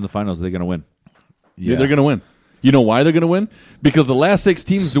game in the finals, they're going to win. Yeah, they're gonna win. You know why they're going to win? Because the last 6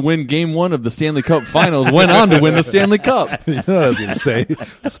 teams to win Game 1 of the Stanley Cup Finals went on to win the Stanley Cup. You know what I was going to say?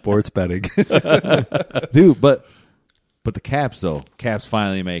 Sports betting. Dude, but the Caps, though. Caps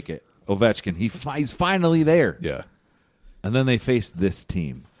finally make it. Ovechkin, he's finally there. Yeah. And then they faced this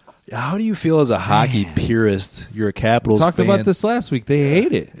team. How do you feel as a hockey purist? You're a Capitals Talked fan. about this last week. They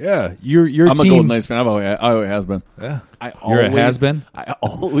hate it. Yeah. Your I'm team. a Golden Knights fan. I always has been. Yeah. You're a has-been? I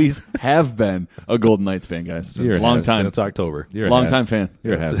always have been a Golden Knights fan, guys. You're a Long has- time. Since October. You're a Long has- time fan.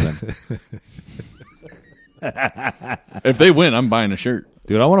 You're a has-been. If they win, I'm buying a shirt.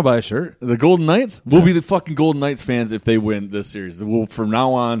 Dude, I want to buy a shirt. The Golden Knights will be the fucking Golden Knights fans if they win this series. We'll from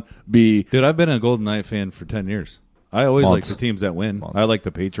now on be. Dude, I've been a Golden Knight fan for 10 years. I always Months. like the teams that win. Months. I like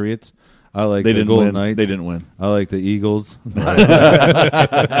the Patriots. I like They the didn't Golden win. Knights. They didn't win. I like the Eagles. You like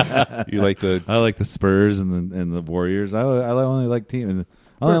the I like the Spurs and the Warriors. I only like teams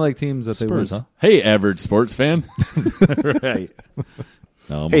that Spurs, they huh? win. Hey, average sports fan. Right.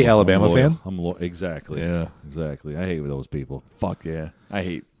 No, Hey, Alabama loyal. fan? Exactly. Yeah. Exactly. I hate those people. Fuck yeah. I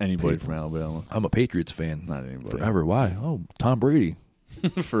hate anybody from Alabama. I'm a Patriots fan. Not anybody. Forever. Why? Oh, Tom Brady.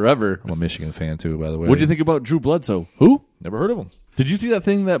 Forever. I'm a Michigan fan too, by the way. What'd you think about Drew Bledsoe? Who? Never heard of him. Did you see that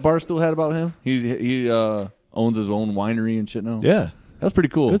thing that Barstool had about him? He owns his own winery and shit now. Yeah. That's pretty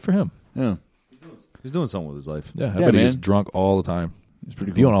cool. Good for him. Yeah. He's doing something with his life. Yeah, I Yeah, bet he's man. drunk all the time. It's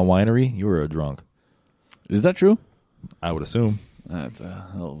pretty If you cool. own a winery, you were a drunk. Is that true? I would assume. That's a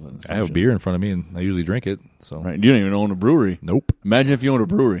hell of an I have assumption. beer in front of me, and I usually drink it. So Right. You don't even own a brewery. nope. Imagine if you owned a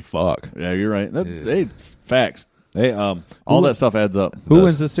brewery. Fuck. Yeah, you're right. Hey, facts. Hey, All that stuff adds up. Who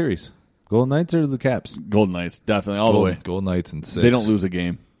wins this series? Golden Knights or the Caps? Golden Knights, definitely, all the way. Golden Knights and 6. They don't lose a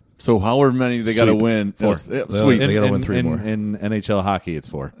game. So however many they got to Sweep. win. 4. Yeah, They sweet. gotta win 3 in, more. In NHL hockey, it's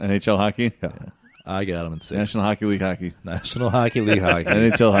 4. NHL hockey? Yeah. I got them in 6. National Hockey League hockey. National Hockey League hockey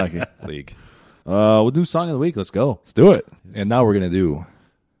NHL hockey. league. We'll do Song of the Week. Let's go. Let's do it. And now we're gonna do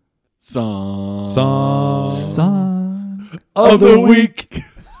Song Song of the Week.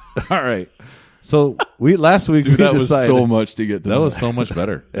 All right. So last week Dude, we that was decided so much to get to. that was so much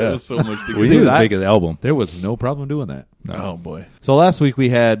better. That was so much to We get need Dude, to I- make an album. There was no problem doing that. Oh, boy. So last week we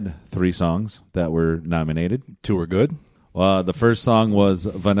had 3 songs that were nominated. 2 were good. The first song was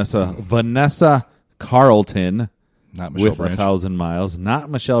Vanessa Carlton Not Michelle with Branch. 1,000 Miles, not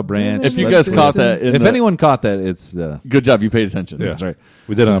Michelle Branch. If you Let's guys go. caught that, if anyone caught that, it's good job, you paid attention. that's right.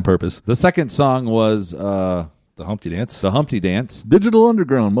 We did it on purpose. The second song was The Humpty Dance. the Humpty Dance. Digital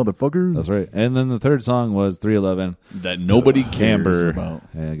Underground, motherfucker. That's right. And then the third song was 311. That nobody cares Amber about.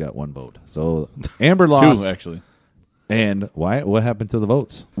 and got 1 vote. So Amber lost. 2, actually. And why? What happened to the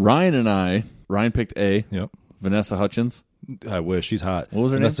votes? Ryan picked A. Yep. Vanessa Hutchins. I wish. She's hot. What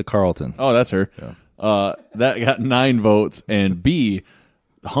was her Vanessa Carlton. Oh, that's her. Yeah. That got 9 votes. And B,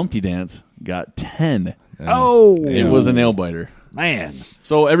 Humpty Dance got 10. Oh, It was a nail biter. man.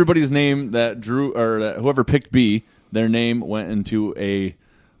 So everybody's name that drew or that whoever picked B, their name went into a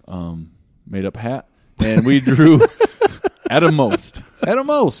made up hat, and we drew Adam Most. Adam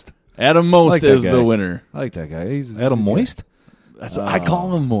Most. Adam Most Like that is guy. the winner. I like that guy. He's Adam Moist? That's I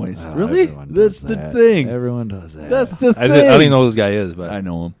call him Moist. Oh, Really? everyone does That's the that. thing. Everyone does that. That's the I thing. didn't know who this guy is, but I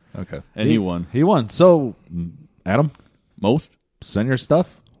know him, okay. and he won. He won. So, Adam, Most. send your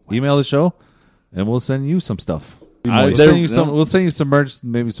stuff. Email the show, and we'll send you some stuff. I- We'll there- send you some. no. We'll send you some merch,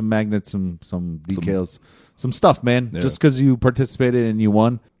 maybe some magnets, some decals, some stuff, man. Yeah. Just because you participated and you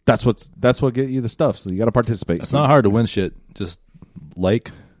won, that's what get you the stuff. So you got to participate. It's not hard to win shit. Just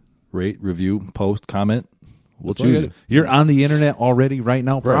like, rate, review, post, comment. We'll choose you. You're on the internet already right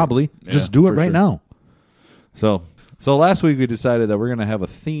now, probably. Just Yeah, do it for right sure. now. So last week we decided that we're going to have a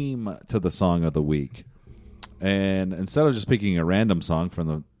theme to the song of the week, and instead of just picking a random song from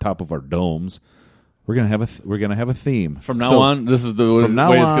the top of our domes, we're gonna have a theme From now So, on, this is the From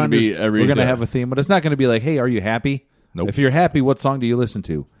now way it's on, going to be every. we're gonna have a theme, but it's not going to be like, "Hey, are you happy?" Nope. If you're happy, what song do you listen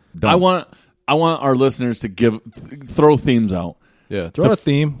to? I want our listeners to throw themes out. Yeah, throw out a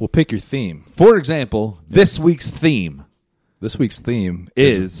theme. We'll pick your theme. For example, this week's theme. This week's theme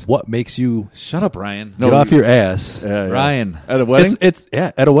Is- what makes you Shut up, Ryan. get off your ass. Ryan. At a wedding. It's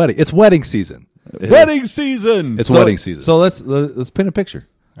at a wedding. It's wedding season. Wedding season. It's wedding season. So let's paint a picture.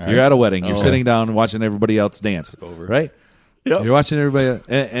 All You're right. at a wedding. You're Oh. sitting down and watching everybody else dance. over. Right? Yep. You're watching everybody,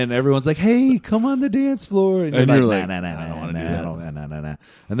 and everyone's like, "Hey, come on the dance floor," and you're like, like, "Nah, nah, I don't nah, wanna nah, do nah, that." I don't- nah, nah, nah."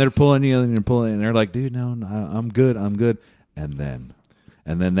 And they're pulling you, and you're pulling, and they're like, "Dude, no, I'm good, I'm good." And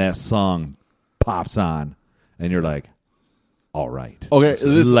then that song pops on, and you're like, "All right, Okay,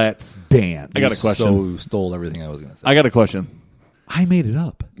 this- let's dance." I got a question. So stole everything I was going to say. I got a question. I made it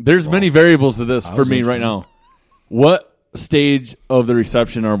up. There's many variables to this for was me gonna right try. now. What stage of the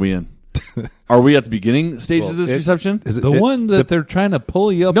reception are we in? Are we at the beginning stages of this reception? Is it- The one that they're trying to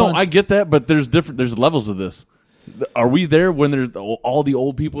pull you up. No, on I get that, but there's levels of this. Are we there when there's all the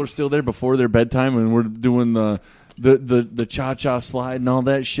old people are still there before their bedtime and we're doing the cha-cha slide and all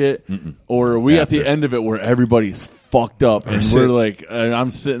that shit? Or are we at the end of it where everybody's fucked up and we're like, I'm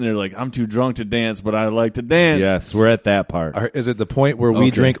sitting there like, I'm too drunk to dance, but I like to dance. Yes, we're at that part. Is it the point where we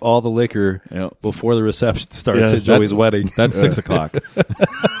Okay. drink all the liquor Yep. before the reception starts Yes, at Joey's that's- wedding? That's 6 o'clock.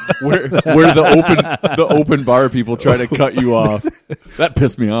 Where the open bar people try to cut you off. That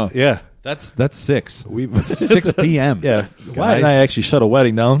pissed me off. Yeah. That's 6. We've 6 p.m. Yeah. Why didn't I actually shut a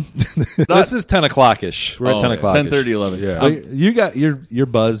wedding down? This is 10 o'clock ish. We're at 10 o'clock. 10:30, 11. Yeah. You got you're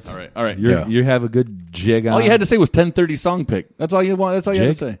buzzed. All right. Yeah. You have a good jig on. All you had to say was 10:30 song pick. That's all you want. That's all you had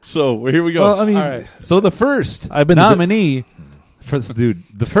to say. So well, here we go. Well, I mean, All right. So the first I've been nominee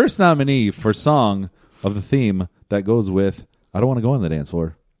the first nominee for song of the theme that goes with I don't want to go on the dance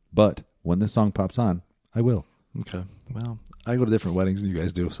floor, but when this song pops on, I will. okay. Well, I go to different weddings than you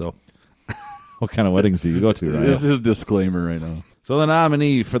guys do, so. What kind of weddings do you go to, Ryan? This is disclaimer right now. So the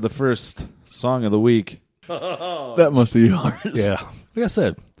nominee for the first song of the week. That must be yours. Yeah. Like I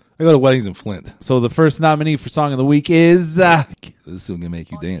said, I go to weddings in Flint. So the first nominee for song of the week is This is going to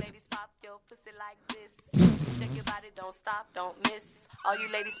make you dance. Ladies, pop your pussy like this. Shake your body, don't stop, don't miss. All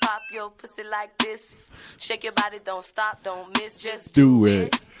you ladies, pop your pussy like this. Shake your body, don't stop, don't miss. Just Do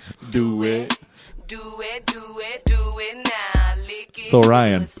it. Do it. do it, do it, do it now. Lick it. So,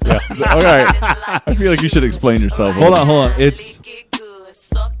 Ryan. good. All right. I feel like you should explain yourself. Hold on. It's Lick it good.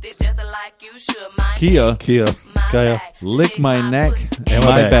 Suck it just like you should. My Kia. neck, Kia. my Kaya. back. Lick my neck pussy and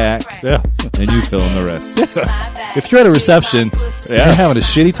my back. Yeah. And you fill in the rest. My back. If you're at a reception, Yeah. you're having a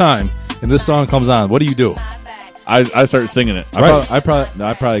shitty time, and this song comes on, what do you do? I start singing it. I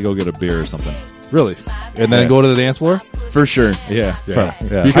probably go get a beer or something. Really? And then Yeah. go to the dance floor? For sure. Yeah. Yeah.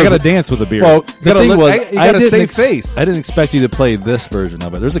 I got to dance with a beer. Well, the Gotta thing look- was, you gotta didn't save face. I didn't expect you to play this version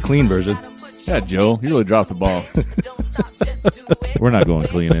of it. There's a clean version. Yeah, Joe, you really dropped the ball. We're not going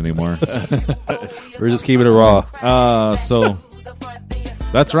clean anymore. We're just keeping it raw. So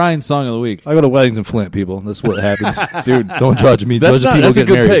that's Ryan's song of the week. I go to weddings in Flint, people. That's what happens. Dude, don't judge me. That's Judge people a getting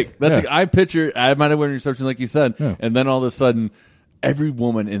good married. pick. That's Yeah. I might have went in reception like you said, Yeah. and then all of a sudden, every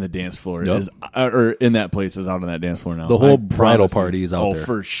woman in the dance floor Yep. is, or in that place is out on that dance floor now. The whole I bridal promise you. party is out oh, there.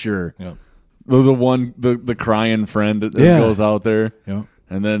 for sure. Yep. The one, the crying friend that Yeah. goes out there, Yep.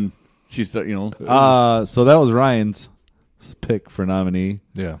 and then she's, So that was Ryan's pick for nominee.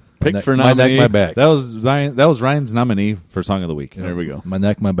 Yeah. Pick my neck, for my nominee. neck, my back. That was Ryan's nominee for song of the week. there we go. My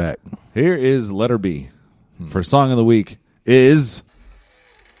neck, my back. Here is letter B for song of the week is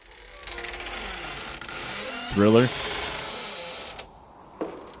Thriller.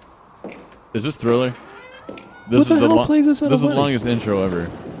 Is this Thriller? This the is the hell plays this at a This is the wedding? longest intro ever.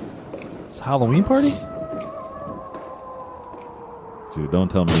 It's a Halloween party? Dude,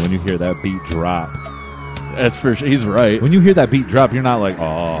 don't tell me when you hear that beat drop. That's for sure. He's right. When you hear that beat drop, you're not like,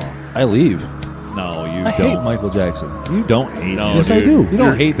 oh, I leave. no, you I don't. hate Michael Jackson. You don't hate No, him. Yes, I dude. do. You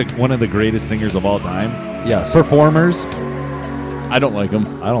don't hate one of the greatest singers of all time. Yes. Performers. I don't like him.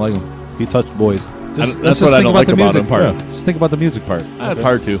 I don't like him. He touched boys. Just, that's let's what just I think don't about like the about music him. part. Yeah. Just think about the music part. That's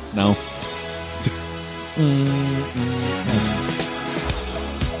hard to. No.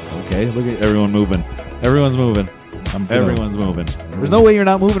 Okay, look at everyone moving. Everyone's moving. Everyone's moving. There's no way you're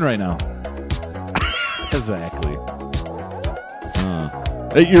not moving right now. Exactly.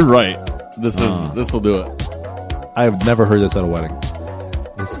 Hey, you're right. This will do it. I've never heard this at a wedding.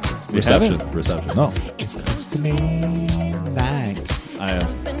 Reception. haven't? Reception. No. I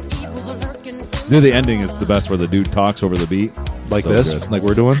am. Dude, the ending is the best where the dude talks over the beat. Like So this? good. Like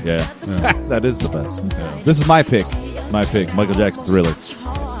we're doing? Yeah. That is the best. This is my pick. My pick. Michael Jackson Thriller.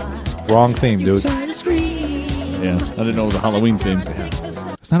 Wrong theme, dude. Yeah. I didn't know it was a Halloween thing.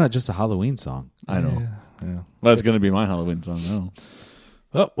 It's not just a Halloween song. I know. Yeah. Well, that's going to be my Halloween song now.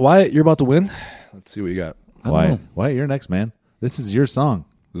 Oh, Wyatt, you're about to win. Let's see what you got. Wyatt, you're next, man. This is your song.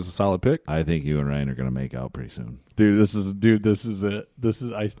 This is a solid pick. I think you and Ryan are going to make out pretty soon. This is it.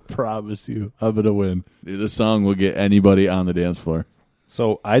 I promise you, I'm going to win. Dude, this song will get anybody on the dance floor.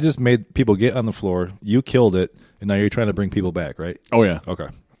 So I just made people get on the floor. You killed it, and now you're trying to bring people back, right? Oh, yeah. Okay.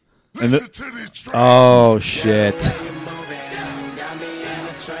 And Oh, shit.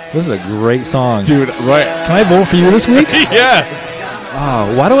 This is a great song. dude, right. Can I vote for you this week? Yeah.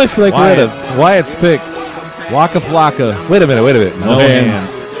 Oh, why do I feel like we're at a... Wyatt's pick. Waka Flocka. Wait a minute. No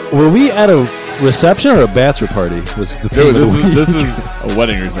hands. Were we at a reception or a bachelor party? Was the theme Dude, of the week? this is a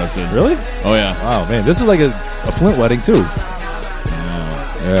wedding reception. Really? Oh, yeah. Wow, man. This is like a Flint wedding, too.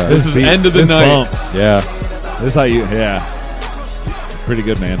 Yeah. This is the end of the night. Bumps. Yeah. This is how you, yeah. Pretty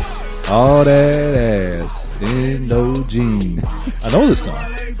good, man. All that ass in no jeans. I know this song.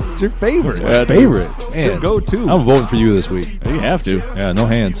 It's your favorite. My favorite. your Man, go-to. I'm voting for you this week. You have to. Yeah, no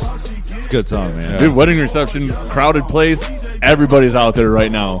hands. Good song, man. Dude, wedding reception, crowded place. Everybody's out there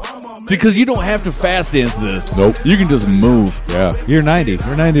right now. Because you don't have to fast dance to this. Nope. You can just move. Yeah. You're 90.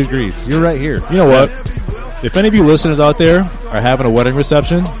 You're 90 degrees. You're right here. You know what? If any of you listeners out there are having a wedding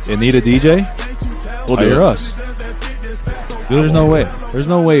reception and need a DJ, We'll do hire it. us. Dude, there's no way. There's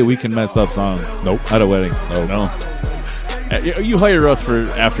no way we can mess up songs. Nope. At a wedding. No. You hire us for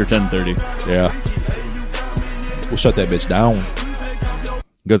after 10:30. Yeah. We'll shut that bitch down.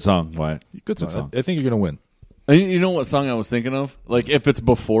 Good song, Wyatt. Good song. song. I think you're going to win. And you know what song I was thinking of? Like if it's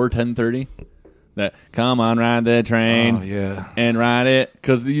before 10:30, that "Come on, ride the train." Oh, yeah. And ride it,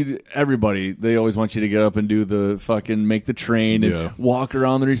 because everybody, they always want you to get up and do the fucking make the train and Yeah. walk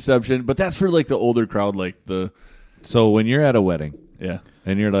around the reception. But that's for like the older crowd, like the So when you're at a wedding yeah.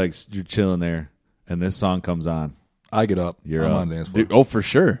 and you're like you're chilling there and this song comes on, I get up. You're I'm up. on the dance floor. Dude, oh, for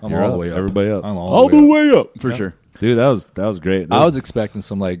sure, I'm you're all up. the way up. Everybody up. I'm all the way up for sure. dude, that was great. I was expecting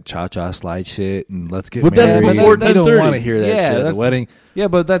some like cha-cha slide shit and let's get But that's married. before You don't 10:30. want to hear that shit at the that's- wedding. Yeah,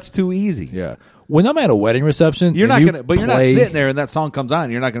 but that's too easy. Yeah. When I'm at a wedding reception, You're and not gonna, but you're not play- sitting there and that song comes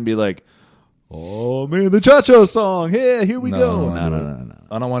on. You're not gonna be like, "Oh man, the cha-cha song! Yeah, here we go." No.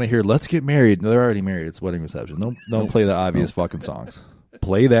 I don't want to hear "Let's get married." No, they're already married. It's wedding reception. Don't play the obvious fucking songs.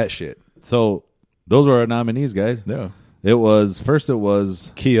 Play that shit. So those were our nominees, guys. Yeah. It was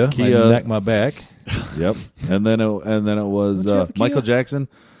Kia, my neck, my back. Yep, and then it was Don't you have Kia? Michael Jackson,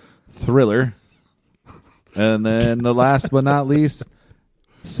 Thriller, and then the last but not least,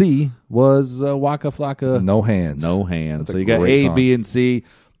 C was Waka Flocka. No hands. No hands. That's So a you got great A, song. B, and C.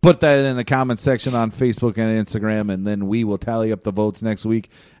 Put that in the comment section on Facebook and Instagram, and then we will tally up the votes next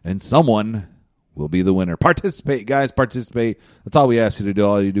week, and someone will be the winner. Participate, guys. Participate. That's all we ask you to do.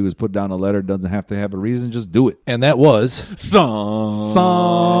 All you do is put down a letter. It doesn't have to have a reason. Just do it. And that was Song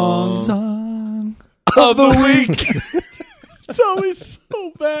of the week. It's always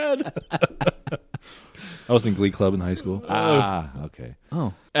so bad. I was in Glee Club in high school. Okay.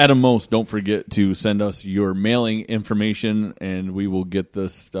 Oh. Adam Most, don't forget to send us your mailing information, and we will get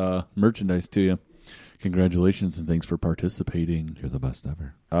this merchandise to you. Congratulations, and thanks for participating. You're the best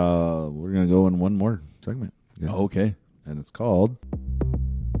ever. We're going to go in one more segment. Yeah. Okay. And it's called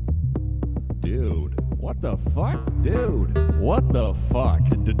Dude. What the fuck? Dude. What the fuck?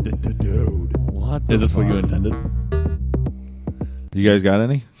 Dude. What the Is this what you intended? You guys got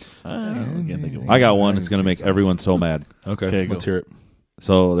any? I can't think of I got one. It's going to make everyone so mad. Okay, go. let's hear it.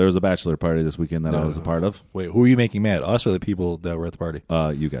 So there was a bachelor party this weekend that I was a part of. Wait, who are you making mad? Us or the people that were at the party?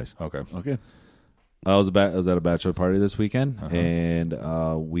 You guys. Okay. Okay. I was at a bachelor party this weekend, and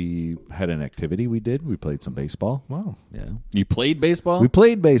we had an activity we did. We played some baseball. Wow. Yeah. You played baseball? We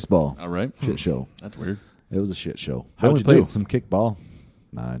played baseball. All right. Shit show. That's weird. It was a shit show. How'd Then we you played do? some kickball.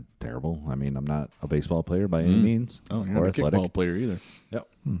 Not terrible. I mean, I'm not a baseball player by any means. Oh, you're or not a athletic. kickball player either. Yep.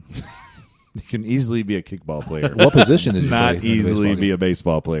 You can easily be a kickball player. What position did you play? Not in the easily baseball be game? a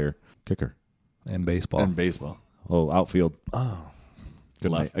baseball player. Kicker. And baseball. And baseball. Oh, outfield.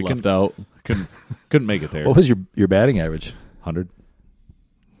 Couldn't Left, make, I left out. couldn't make it there. What was your batting average?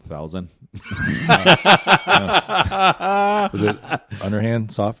 100,000. Was it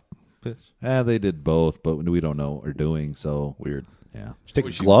underhand, soft pitch? They did both, but we don't know what we're doing. So Weird. yeah. Did you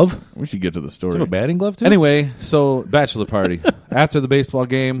take a glove? We should get to the Do story. you have a batting glove too? Anyway, so bachelor party. After the baseball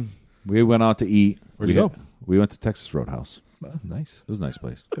game, we went out to eat. Where'd you go? We went to Texas Roadhouse. Oh, nice. It was a nice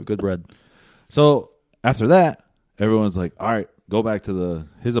place. Have good bread. So after that, everyone's like, "All right, go back to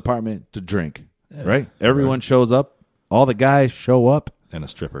his apartment to drink." Right? Everyone shows up. All the guys show up, And a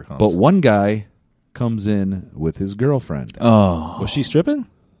stripper comes. but one guy comes in with his girlfriend. Oh. was she stripping?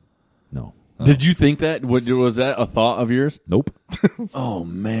 No. Did you think that? Was that a thought of yours? Nope. Oh,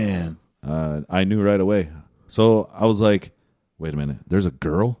 man. I knew right away. So I was like, "Wait a minute. There's a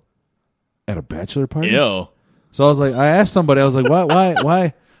girl at a bachelor party?" Ew. So I was like, I asked somebody, I was like,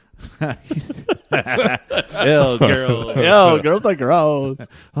 why? Ew, girl. Yo, girls like gross.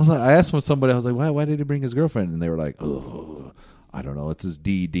 I asked somebody, I was like, why did he bring his girlfriend? And they were like, oh, I don't know, it's his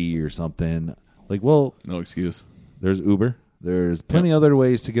DD or something. Like, well, No excuse. there's Uber. There's plenty other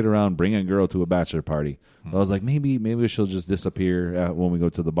ways to get around bringing a girl to a bachelor party. So I was like, maybe she'll just disappear when we go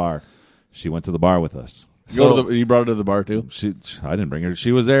to the bar. She went to the bar with us. You brought her to the bar, too? I didn't bring her.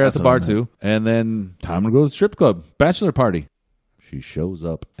 She was there at the bar too. And then time to go to the strip club, bachelor party. She shows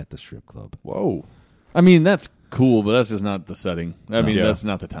up at the strip club. Whoa. I mean, that's cool, but that's just not the setting. I mean, Yeah. that's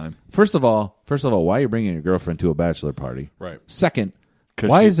not the time. First of all, why are you bringing your girlfriend to a bachelor party? Right. Second, 'Cause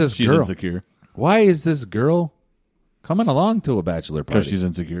why is this she's girl? insecure. Why is this girl coming along to a bachelor party? Because she's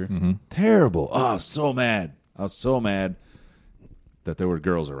insecure. terrible. Oh, I was so mad. I was so mad that there were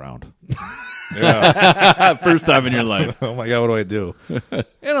girls around. First time in your life. Oh my God, what do I do?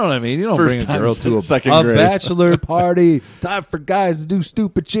 You know what I mean? You don't First bring a time girl to a second grade. bachelor party. Time for guys to do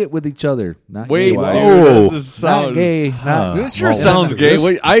stupid shit with each other. Not Wait, gay-wise. whoa. Not gay. Not, It sure well, sounds gay. this-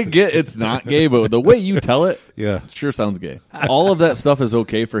 Wait, I get it's not gay, but the way you tell it, Yeah. it sure sounds gay. All of that stuff is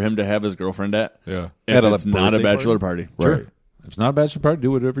okay for him to have his girlfriend at. Yeah. If At a it's not a birthday bachelor party. Right. If it's not a bachelor party,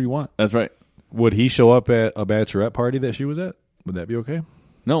 do whatever you want. That's right. Would he show up at a bachelorette party that she was at? Would that be okay?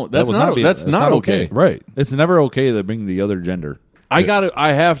 No, that's would not. not be- That's that's not not okay. okay. Right. It's never okay to bring the other gender. I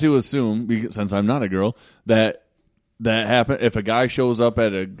have to assume, because, since I'm not a girl, that happen. If a guy shows up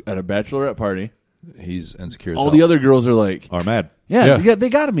at a bachelorette party, He's insecure. as all hell. the other girls are like, Are mad. yeah, Yeah. they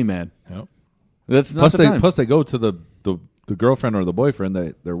got to be mad. Yep. That's not the time. Plus they go to the girlfriend or the boyfriend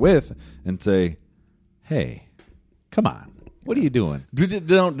that they're with and say, "Hey, come on, what are you doing?" Did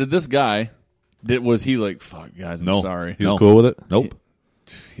this guy? Was he like, fuck, guys? I'm No. sorry. He was cool with it? Nope.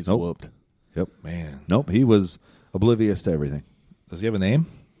 He's Nope. whooped. Yep. Man. Nope. He was oblivious to everything. Does he have a name?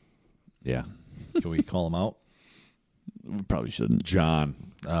 Yeah. Can we call him out? We probably shouldn't. John.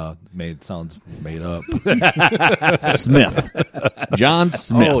 Sounds made up. Smith. John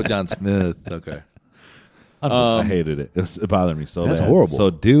Smith. Oh, John Smith. Okay. I hated it. It bothered me so That's bad. horrible. So,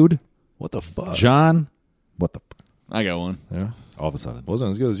 dude, What the fuck? John, what the I got one. Yeah. all of a sudden.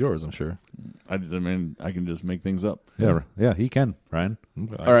 Wasn't as good as yours, I'm sure. I mean, I can just make things up. Yeah, he can, Ryan.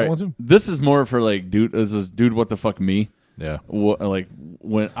 All right. This is more for like, dude. This is dude. What the fuck, me? Yeah. Like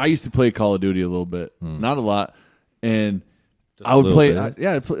when I used to play Call of Duty a little bit, not a lot, and I a would little play. bit?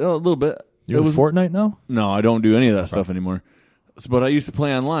 I'd play a little bit. You're It in was Fortnite now? no, I don't do any of that stuff anymore. But I used to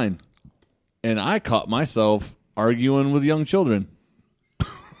play online, and I caught myself arguing with young children.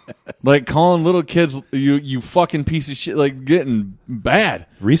 Like calling little kids you fucking piece of shit, like getting bad.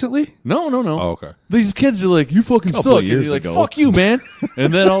 Recently? No. Oh, okay. These kids are like, you fucking Couple suck. And years you're like, ago. fuck you, man.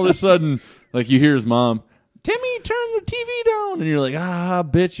 And then all of a sudden, like you hear his mom, Timmy, turn the TV down. And you're like,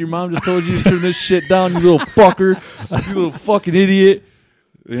 bitch, your mom just told you to turn this shit down, you little fucker. You little fucking idiot.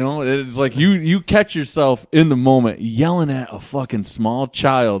 You know, it's like you catch yourself in the moment yelling at a fucking small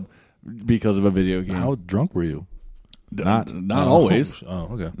child because of a video game. How drunk were you? Not always. Oh,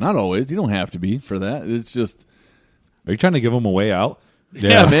 okay. Not always. You don't have to be for that. It's just, Are you trying to give him a way out?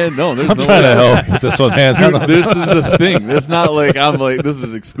 yeah, man. No, there's I'm no trying way. to help with this one, man. Dude, this is a thing. It's not like I'm like, this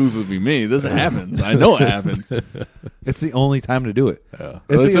is exclusively me. This happens. I know it happens. It's the only time to do it. Yeah.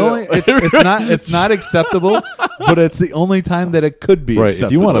 It's the only. It's not acceptable, but it's the only time that it could be. Right.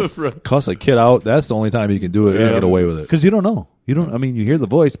 If you want to cuss a kid out, that's the only time you can do it and get away with it. because you don't know. You don't. I mean, you hear the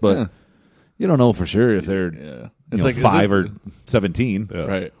voice, but You don't know for sure if they're Yeah. it's It's like like, is 5 this- or 17.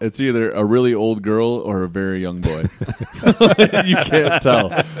 Right. It's either a really old girl or a very young boy. You can't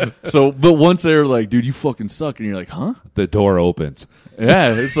tell. So, but once they're like, dude, you fucking suck. And you're like, huh? The door opens.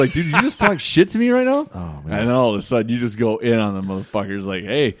 Yeah. It's like, dude, you just talk shit to me right now? Oh, man. And then all of a sudden you just go in on the motherfuckers like,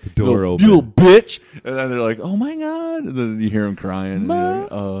 hey, door you open. little bitch. And then they're like, oh my God. And then you hear them crying. And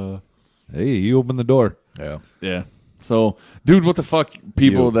you're like, Hey, you open the door. Yeah. yeah. So, dude, what the fuck?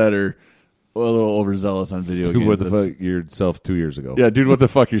 People You. that are a little overzealous on video Dude, games. what the That's- fuck yourself 2 years ago. Yeah, dude, what the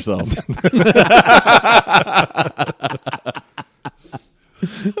fuck yourself?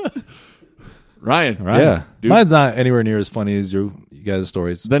 Ryan. Yeah. Dude. Mine's not anywhere near as funny as you guys'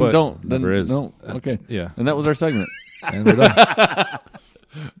 stories. Then but don't. Then never is. No. Okay. yeah. And that was our segment. And we're done.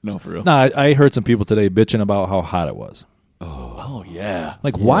 No, for real. No, I heard some people today bitching about how hot it was. Oh yeah.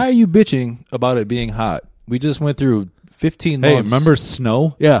 Like, why are you bitching about it being hot? We just went through 15 Hey, months. remember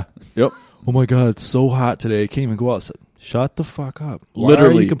snow? Yeah. Yep. Oh my God, it's so hot today. I can't even go outside. Shut the fuck up. Why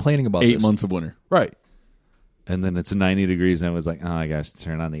Literally are you complaining about 8 this? months of winter. Right. And then it's 90 degrees, and I was like, oh, I got to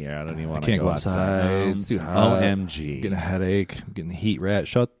turn on the air. I don't even I want to can't go go outside. It's too hot. I'm OMG. getting a headache. I'm getting a heat rat.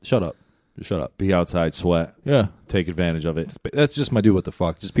 Shut up. Just shut up. Be outside, sweat, Yeah. take advantage of it. That's just my dude. What the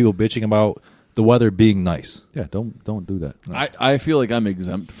fuck? Just people bitching about the weather being nice. Yeah, don't do that. I feel like I'm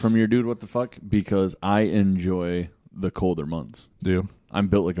exempt from your dude. What the fuck? Because I enjoy the colder months. Do I'm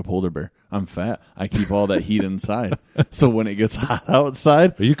built like a polar bear. I'm fat. I keep all that heat inside. So when it gets hot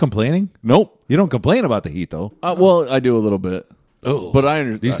outside, Are you complaining? nope. You don't complain about the heat, though. Well, I do a little bit. Oh, but I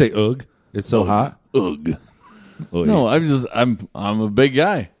understand. Do you say ugh? It's so hot. ugh? Ugh. No, I'm a big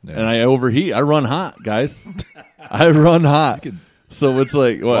guy and I overheat. I run hot, guys. I run hot. So it's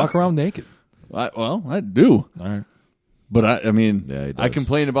like what? walk around naked. I do. All right. But I mean, Yeah, he I does.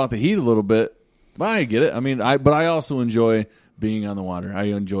 complain about the heat a little bit, but I get it. I mean, but I also enjoy being on the water. I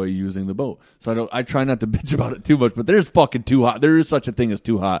enjoy using the boat. So I try not to bitch about it too much, but there's fucking too hot. There is such a thing as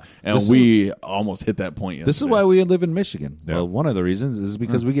too hot. And we almost hit that point yesterday. This is why we live in Michigan. Yeah. Well, one of the reasons is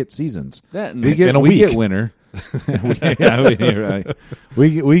because we get seasons. That and- we get in a we week. get winter.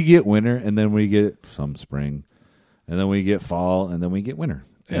 We get winter, and then we get some spring, and then we get fall, and then we get winter.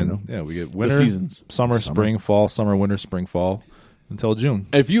 And yeah, we get winter, seasons. summer, spring, fall, summer, winter, spring, fall until June.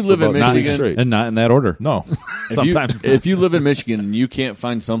 If you live in About 9 Michigan, straight. and not in that order. No. Sometimes if you live in Michigan and you can't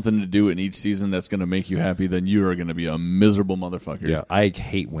find something to do in each season that's going to make you happy, then you are going to be a miserable motherfucker. Yeah, I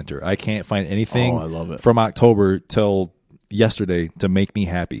hate winter. I can't find anything Oh, I love it. from October till yesterday to make me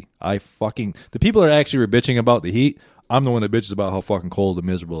happy. The people that actually were bitching about the heat, I'm the one that bitches about how fucking cold and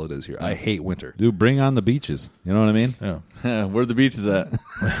miserable it is here. I hate winter. Dude, bring on the beaches. You know what I mean? Yeah. Where the beach is at?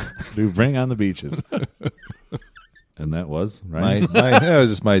 Dude, bring on the beaches. And that was right. That was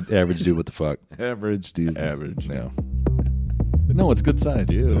just my average dude. What the fuck? Average, dude. Average. Yeah. No, it's good size.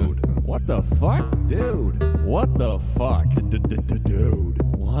 Dude. What the fuck? Dude. What the fuck? Dude.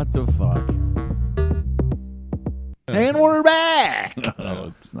 What the fuck? And we're back.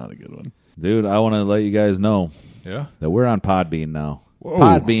 No, it's not a good one. Dude, I want to let you guys know Yeah. that we're on Podbean now. Whoa.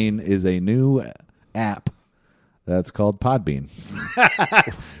 Podbean is a new app that's called Podbean.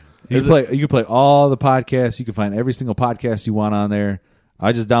 You can play all the podcasts. You can find every single podcast you want on there.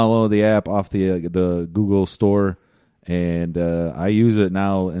 I just downloaded the app off the Google Store, and I use it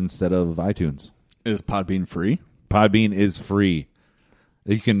now instead of iTunes. Is Podbean free? Podbean is free.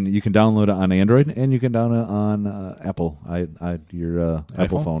 You can download it on Android, and you can download it on Apple. Your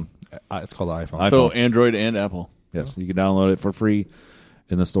Apple iPhone? phone. It's called the iPhone. So Android and Apple. Yes, you can download it for free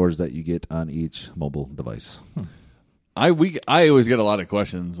in the stores that you get on each mobile device. I always get a lot of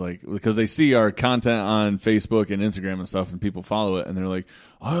questions because they see our content on Facebook and Instagram and stuff, and people follow it, and they're like,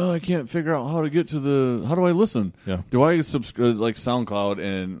 "Oh, I can't figure out how to get to how do I listen? Yeah. Do I subscribe like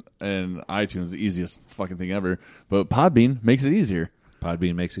SoundCloud and iTunes, the easiest fucking thing ever? But Podbean makes it easier.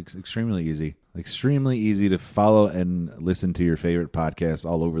 Podbean makes it extremely easy to follow and listen to your favorite podcasts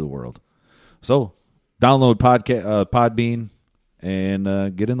all over the world. So, download Podbean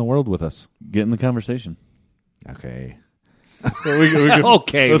and get in the world with us. Get in the conversation. Okay.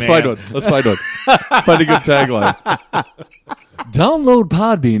 Okay, let's find one. Find a good tagline. Download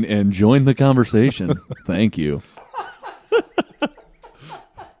Podbean and join the conversation. Thank you.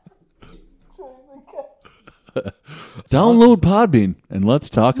 Download Podbean and let's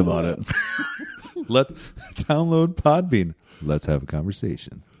talk about it. Let's download Podbean. Let's have a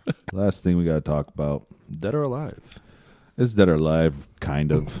conversation. Last thing we got to talk about Dead or alive? is Dead or Alive,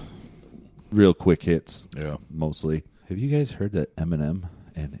 kind of. Real quick hits, Yeah. mostly. Have you guys heard that Eminem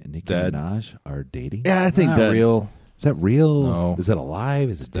and Nicki Dead. Minaj are dating? Yeah, I think Not that real. Is that real? No. Is it alive?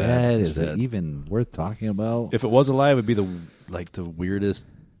 Is it dead. dead? It's Is it dead. even worth talking about? If it was alive, it'd be the weirdest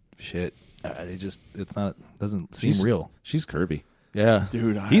shit. It's not doesn't seem real. She's curvy. Yeah,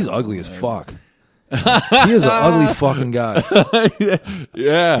 Dude, he's ugly as fuck. He is an ugly fucking guy.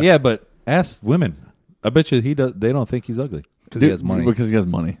 Yeah. Yeah, but ask women. I bet you they don't think he's ugly. Because he has money. Because he has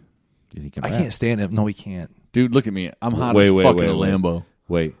money. He can I rap. can't stand him. No, he can't. Dude, look at me. I'm hot Wait, as wait, fucking wait, a wait. Lambo.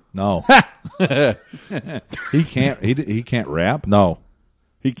 Wait, No, he can't. He can't rap. no.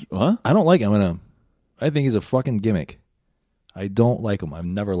 What? I don't like Eminem. I think he's a fucking gimmick. I don't like him. I've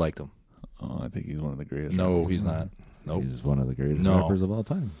never liked him. Oh, I think he's one of the greatest. No, he's not. Nope. He's one of the greatest No. rappers of all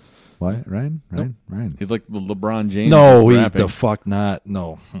time. Why, Ryan? Ryan. He's like the LeBron James. No, of he's rapping. the fuck not.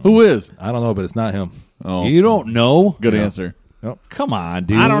 No. Who is? I don't know, but it's not him. Oh, You don't know? good Yeah. answer. Come on,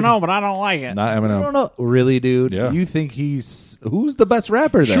 dude. but I don't like it. Not You Eminem. don't know? Really, dude? Yeah. You think who's the best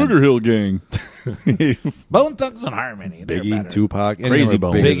rapper then? Sugar Hill Gang. Bone Thugs and Harmony. They're Biggie, better. Tupac, any Crazy of them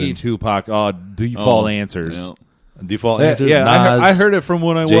Bone. are bigger Biggie, Tupac. Oh, default answers. Yeah. than- Default Yeah, answers. yeah, Nas, I heard it from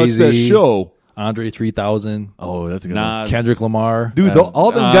when I watched Jay-Z. that show. Andre 3000, Oh, that's a good one. Nas. Kendrick Lamar, Dude,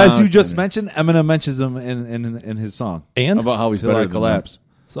 all them guys you just okay. mentioned, Eminem mentions them in his song. and About how he's Till better I than collapse.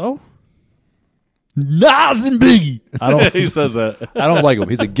 so Nas and Biggie. I don't. He says that. I don't like him.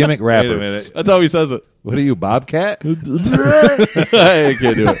 He's a gimmick rapper. Wait a minute. That's how he says it. What are you, Bobcat? I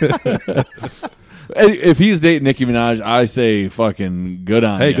can't do it. If he's dating Nicki Minaj, I say fucking good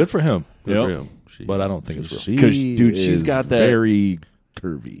on Hey, ya. good for him. Good Yep. for him. But I don't think it's real. She 'Cause, dude, she's is got that- very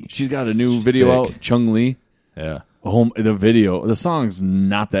curvy. She's got a new video thick. out, Chung Lee. Yeah. The song's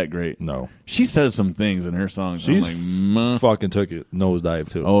not that great. No. She says some things in her songs. She's I'm like, "Meh." Fucking took it nosedive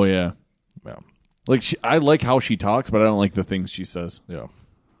too. Oh yeah. Yeah. Like I like how she talks, but I don't like the things she says. Yeah.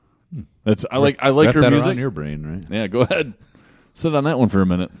 I like Wrap her that music. around your brain, right? Yeah, go ahead. Sit on that one for a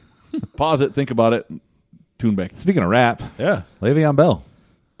minute. Pause it, think about it, tune back. Speaking of rap, Yeah. Le'Veon Bell.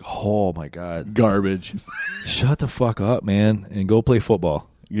 Oh my God. Garbage. Shut the fuck up, man, and go play football.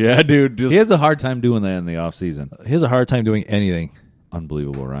 Yeah, dude. Just, He has a hard time doing that in the off season. He has a hard time doing anything.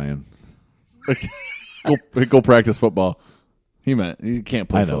 Unbelievable, Ryan. go practice football. He can't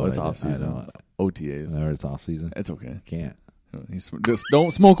play I know, football. It's I off season. know. OTAs. Whenever it's off season, It's okay. can't. Just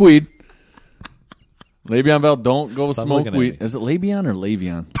don't smoke weed. Le'Veon Bell, don't go Stop smoke looking at weed. me. Is it Le'Veon or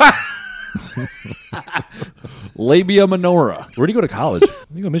Le'Veon? Labia minora. Where'd he go to college? Did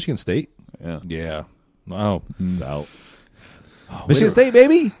he go to Michigan State? Yeah. Yeah. Wow. It's out. Michigan State,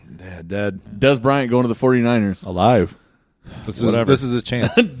 baby. Dead. Des Bryant going to the 49ers. Alive. This is his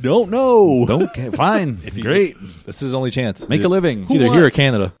chance. Don't know. Fine. Great. This is his only chance. Make a living. It's either here or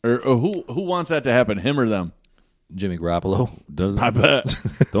Canada. Or who wants that to happen? Him or them? Jimmy Garoppolo. I bet.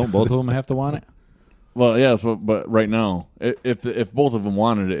 Don't both of them have to want it? Well, yeah. So, but right now, if both of them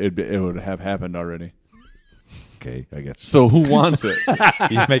wanted it, it would have happened already. Okay, I guess. So who wants it?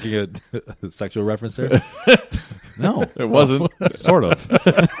 He's making a sexual reference there. No, It wasn't. sort of.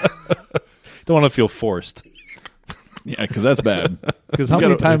 Don't want to feel forced. Yeah, because that's bad. Because how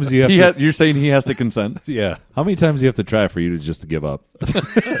many times do you have? You're saying he has to consent? Yeah. How many times do you have to try for you to just to give up?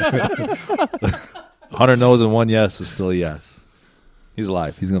 100 no's and 1 yes is still a yes. He's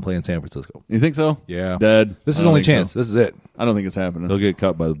alive. He's going to play in San Francisco. You think so? Yeah. Dead. This I is don't only think so. chance. This is it. I don't think it's happening. He'll get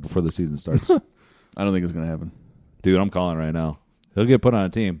cut before the season starts. I don't think it's going to happen. Dude, I'm calling right now. He'll get put on a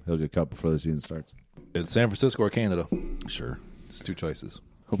team. He'll get cut before the season starts. It's San Francisco or Canada. Sure. It's 2 choices.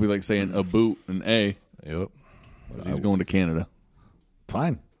 Hope he likes saying a boot and A. Yep. 'Cause he's going to Canada.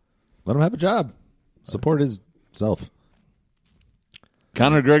 Fine. Let him have a job. Support his self.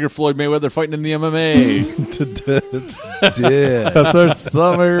 Conor McGregor, Floyd Mayweather fighting in the MMA. Yeah. That's our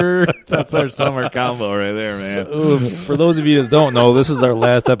summer. That's our summer combo right there, man. For those of you that don't know, this is our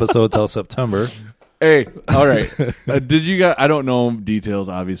last episode till September. Hey, all right. Did you guys? I don't know details,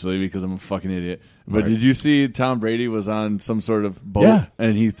 obviously, because I'm a fucking idiot. But Right. did you see Tom Brady was on some sort of boat? Yeah.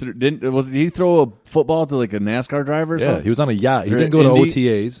 And he did he throw a football to like a NASCAR driver? Or Yeah, something? he was on a yacht. He Or didn't go to Indy?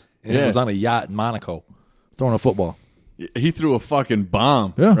 OTAs. And Yeah. he was on a yacht in Monaco throwing a football. He threw a fucking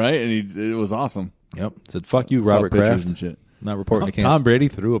bomb. Yeah. Right, and it was awesome. Yep. Said, fuck you, Saw Robert pictures Kraft. and shit. Not reporting to camp. Tom Brady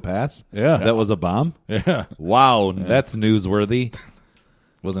threw a pass? Yeah. That was a bomb? Yeah. Wow, that's newsworthy.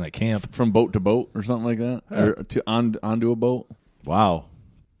 Wasn't at camp. From boat to boat or something like that, or onto a boat. Wow.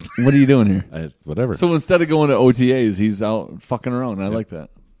 What are you doing here? Whatever. So instead of going to OTAs, he's out fucking around. I like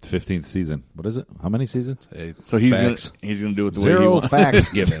that. 15th season. What is it? How many seasons? Hey, So he's facts. gonna do it the way he Zero wants. facts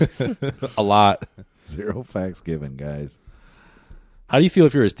given. A lot. Zero facts given, guys. How do you feel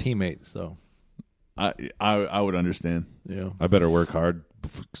if you're his teammates, though? I would understand. Yeah. I better work hard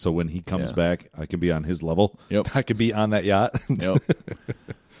so when he comes Yeah. back, I can be on his level. Yep. I could be on that yacht. Yep.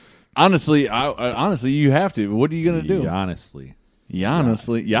 Honestly, honestly, you have to. What are you gonna do? Honestly.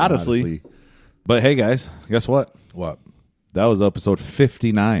 Honestly. But hey, guys, guess what? What? That was episode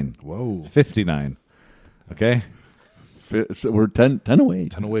 59. Whoa. 59. Okay? So we're 10 away.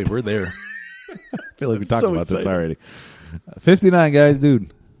 10 away. We're there. I feel like we talked so about this excited. already. 59, guys,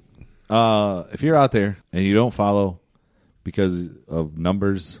 dude. If you're out there and you don't follow because of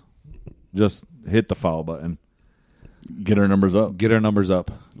numbers, just hit the follow button. Get our numbers up. Get our numbers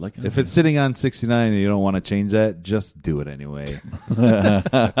up. Like If it's sitting on 69 and you don't want to change that, just do it anyway.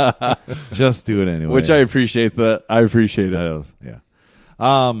 Just do it anyway. Which I appreciate that. I appreciate That it. is, yeah.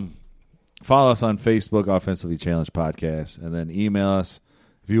 Follow us on Facebook, Offensively Challenged Podcast, and then email us.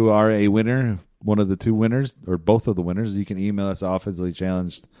 If you are a winner, one of the two winners, or both of the winners, you can email us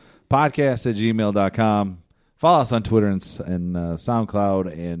offensivelychallengedpodcast@gmail.com. Follow us on Twitter and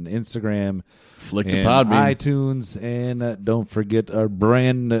SoundCloud and Instagram. Flick the and Podbean. iTunes, and don't forget our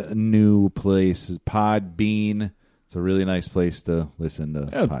brand new place, Podbean. It's a really nice place to listen to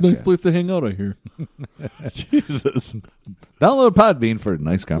Yeah, it's a podcasts. nice place to hang out, I hear. Jesus. Download Podbean for a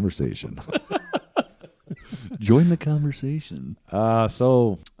nice conversation. Join the conversation.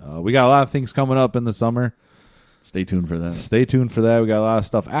 So we got a lot of things coming up in the summer. Stay tuned for that. Stay tuned for that. We got a lot of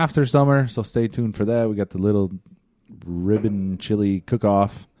stuff after summer, so stay tuned for that. We got the little ribbon chili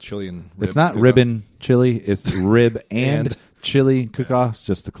cook-off. Chili and rib. It's not ribbon chili. It's rib and chili cook-offs,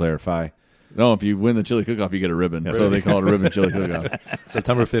 just to clarify. No, if you win the chili cook-off, you get a ribbon. So they call it a ribbon chili cook-off.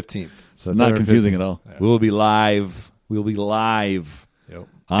 September 15th. So It's not confusing at all. We will be live. We will be live Yep.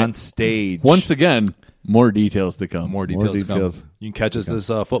 on stage. Once again, more details to come. More details. to come. details. You can catch us this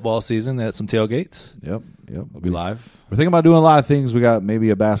football season at some tailgates. Yep. We'll be live. We're thinking about doing a lot of things. We got maybe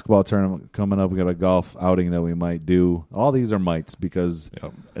a basketball tournament coming up. We got a golf outing that we might do. All these are mights because.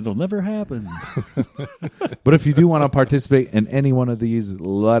 Yep. It'll never happen. But if you do want to participate in any one of these,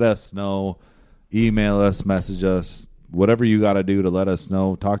 let us know. Email us, message us, whatever you got to do to let us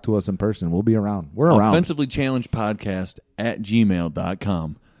know. Talk to us in person. We'll be around. We're around. Offensively Challenged Podcast at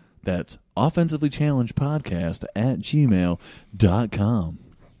gmail.com. That's Offensively Challenged Podcast at gmail.com.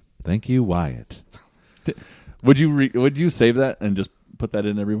 Thank you, Wyatt. Would you save that and just put that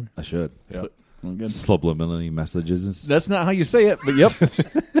in everywhere? I should. Yep. Well, good. Subliminally messages. That's not how you say it, but yep.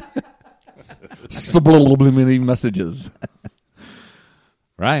 Subliminally messages.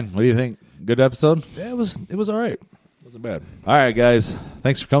 Ryan, what do you think? Good episode? Yeah, it was all right. It wasn't bad. All right, guys.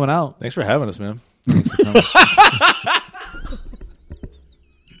 Thanks for coming out. Thanks for having us, man.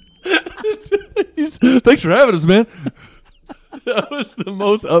 Thanks for having us, man. That was the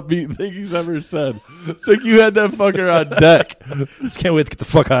most upbeat thing he's ever said. It's like you had that fucker on deck. Just can't wait to get the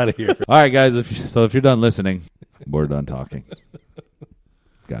fuck out of here. All right, guys. If you're done listening, we're done talking.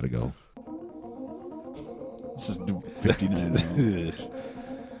 Gotta go. This is 59 now.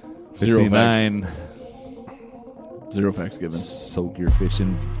 59. Zero facts given. Soak your fish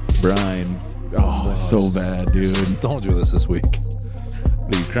in brine. Oh, so bad, dude. Don't do this week.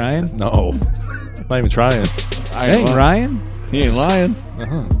 Are you crying? No. Not even trying. Dang, Ryan. He ain't lying.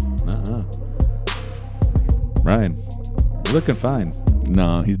 Ryan, you're looking fine.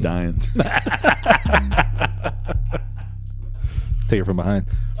 No, he's dying. Take it from behind.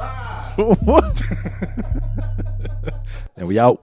 What? And we out.